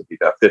impressive. He's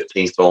got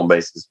 15 stolen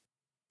bases.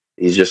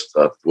 He's just,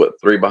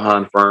 3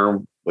 behind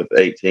Firm with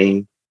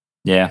 18.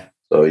 Yeah.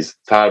 So he's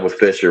tied with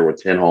Fisher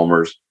with 10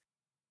 homers,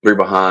 3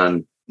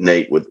 behind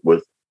Nate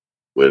with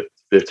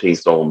 15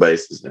 stolen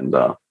bases, and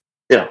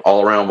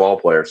all around ball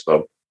player.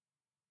 So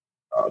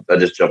that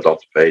just jumped off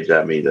the page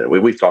at me. That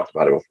we've talked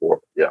about it before.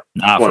 Yeah,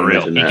 for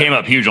real. He came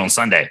up huge on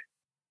Sunday.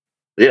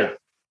 Yeah,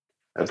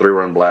 that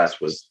 3-run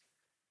blast was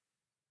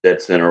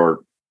dead center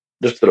or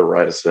just to the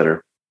right of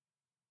center.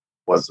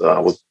 Was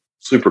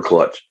super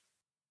clutch.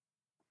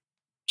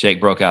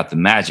 Jake broke out the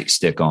magic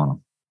stick on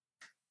him.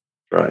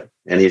 Right,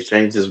 and he's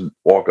changed his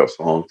walk-up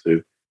song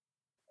to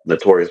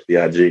Notorious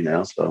B.I.G.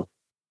 now. So,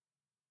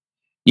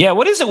 yeah,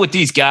 what is it with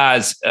these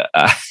guys?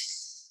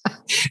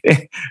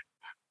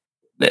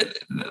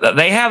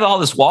 They have all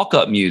this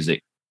walk-up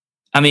music.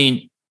 I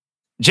mean,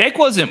 Jake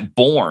wasn't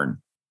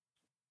born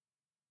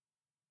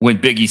when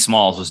Biggie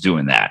Smalls was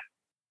doing that.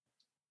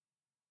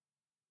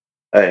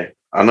 Hey,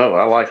 I know.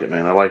 I like it,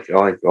 man. I like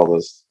all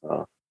this,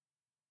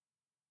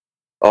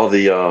 all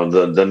the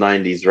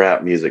 90s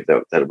rap music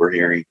that we're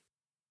hearing.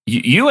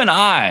 You and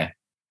I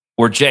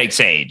were Jake's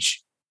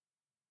age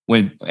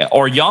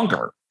or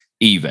younger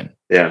even,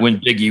 when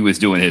Biggie was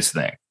doing his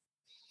thing.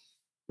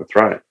 That's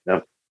right.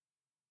 Yep.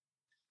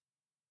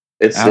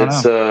 It's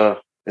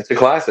a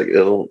classic.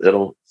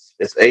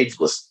 It's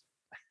ageless.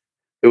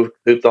 Who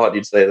thought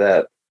you'd say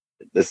that?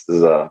 This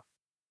is the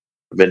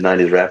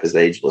mid-90s rap is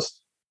ageless.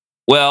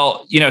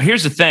 Well,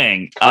 here's the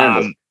thing.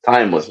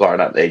 Timeless. Sorry,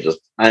 not ageless.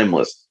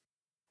 Timeless.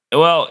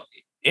 Well,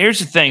 here's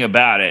the thing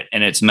about it,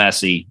 and it's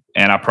messy,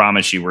 and I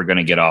promise you we're going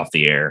to get off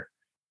the air,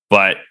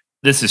 but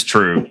this is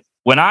true.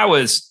 When I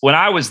was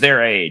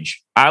their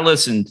age, I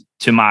listened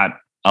to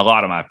a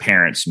lot of my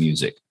parents'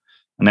 music.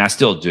 I mean, I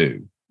still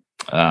do.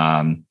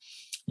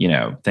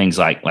 Things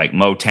like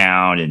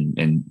Motown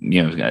and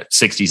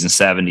 60s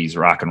and 70s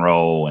rock and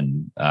roll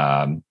and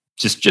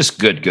just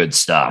good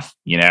stuff.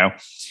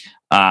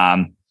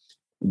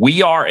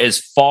 We are as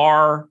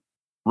far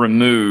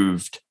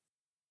removed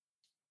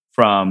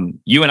from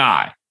you and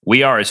I.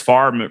 We are as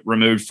far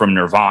removed from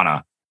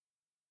Nirvana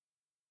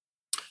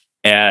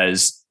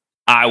as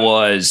I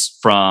was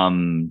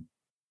from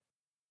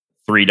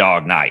Three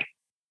Dog Night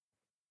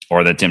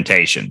or The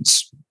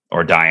Temptations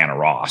or Diana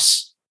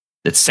Ross.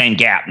 It's the same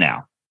gap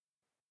now.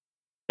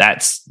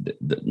 That's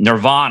the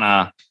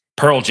Nirvana,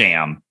 Pearl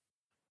Jam.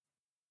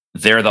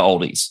 They're the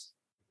oldies.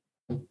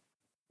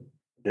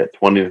 Yeah,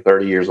 20 to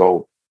 30 years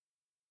old.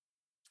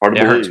 Hard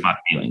to That believe. hurts my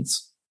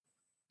feelings.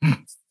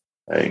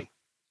 Hey,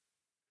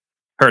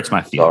 Hurts my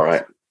it's feelings. all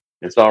right.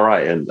 It's all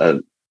right. And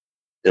at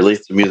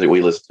least the music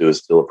we listen to is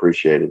still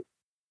appreciated.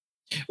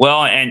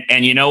 Well,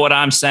 and you know what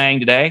I'm saying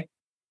today?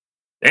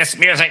 This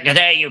music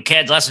today, you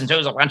kids listen to,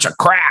 is a bunch of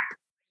crap.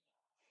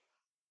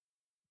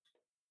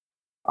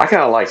 I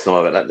kind of like some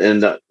of it.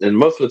 And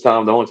most of the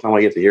time, the only time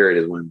I get to hear it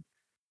is when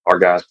our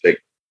guys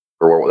pick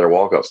for their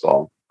walk-up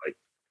song. Like,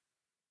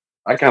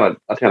 I kind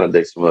of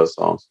dig some of those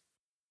songs.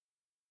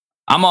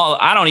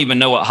 I don't even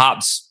know what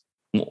Hop's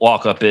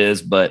walk up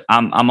is, but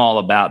I'm all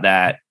about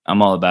that.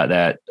 I'm all about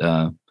that.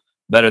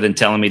 Better than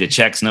telling me the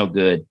check's no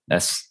good.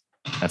 That's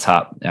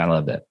Hop. I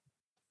love that.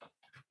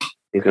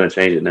 He's going to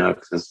change it now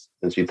since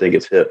you think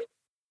it's hip.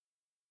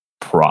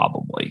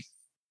 Probably.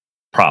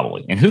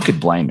 And who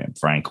could blame him,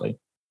 frankly?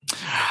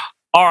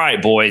 All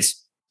right,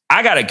 boys.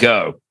 I gotta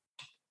go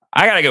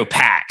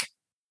pack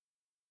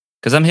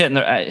because I'm hitting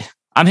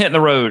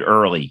the road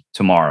early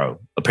tomorrow,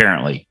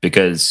 apparently,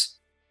 because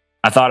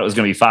I thought it was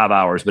going to be 5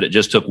 hours, but it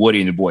just took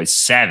Woody and the boys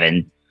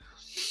 7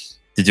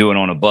 to do it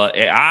on a bus.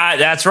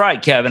 That's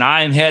right, Kevin.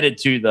 I am headed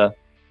to the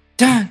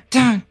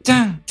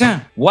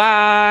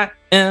YMCA.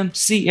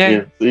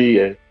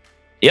 Yeah.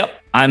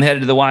 Yep, I'm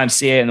headed to the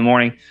YMCA in the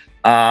morning.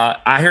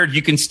 I heard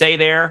you can stay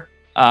there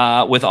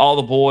with all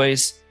the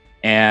boys,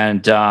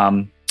 and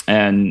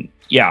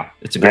yeah,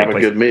 it's a great place. Have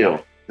a good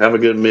meal. Have a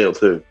good meal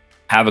too.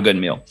 Have a good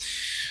meal. Do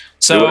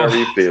So whatever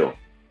you feel.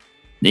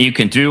 you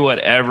can do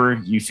whatever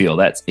you feel.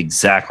 That's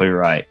exactly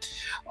right.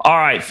 All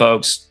right,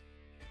 folks,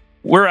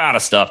 we're out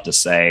of stuff to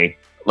say.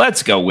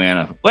 Let's go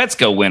win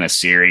a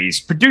series.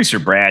 Producer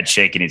Brad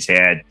shaking his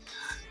head.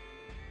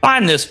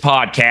 Find this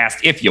podcast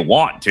if you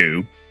want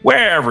to,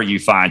 wherever you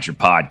find your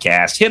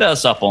podcast. Hit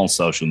us up on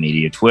social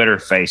media, Twitter,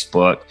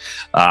 Facebook,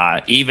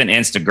 even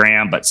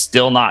Instagram, but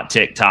still not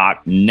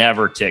TikTok,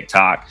 never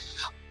TikTok.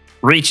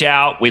 Reach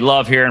out. We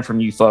love hearing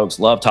from you folks.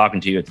 Love talking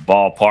to you at the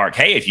ballpark.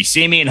 Hey, if you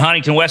see me in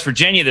Huntington, West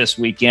Virginia this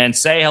weekend,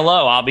 say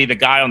hello. I'll be the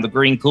guy on the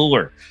green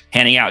cooler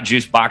handing out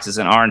juice boxes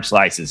and orange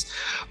slices.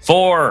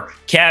 For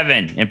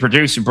Kevin and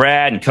producer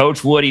Brad and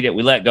Coach Woody that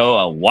we let go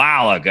a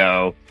while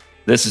ago,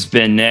 this has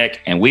been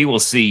Nick, and we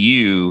will see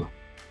you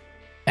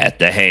at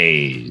the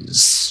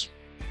Hayes.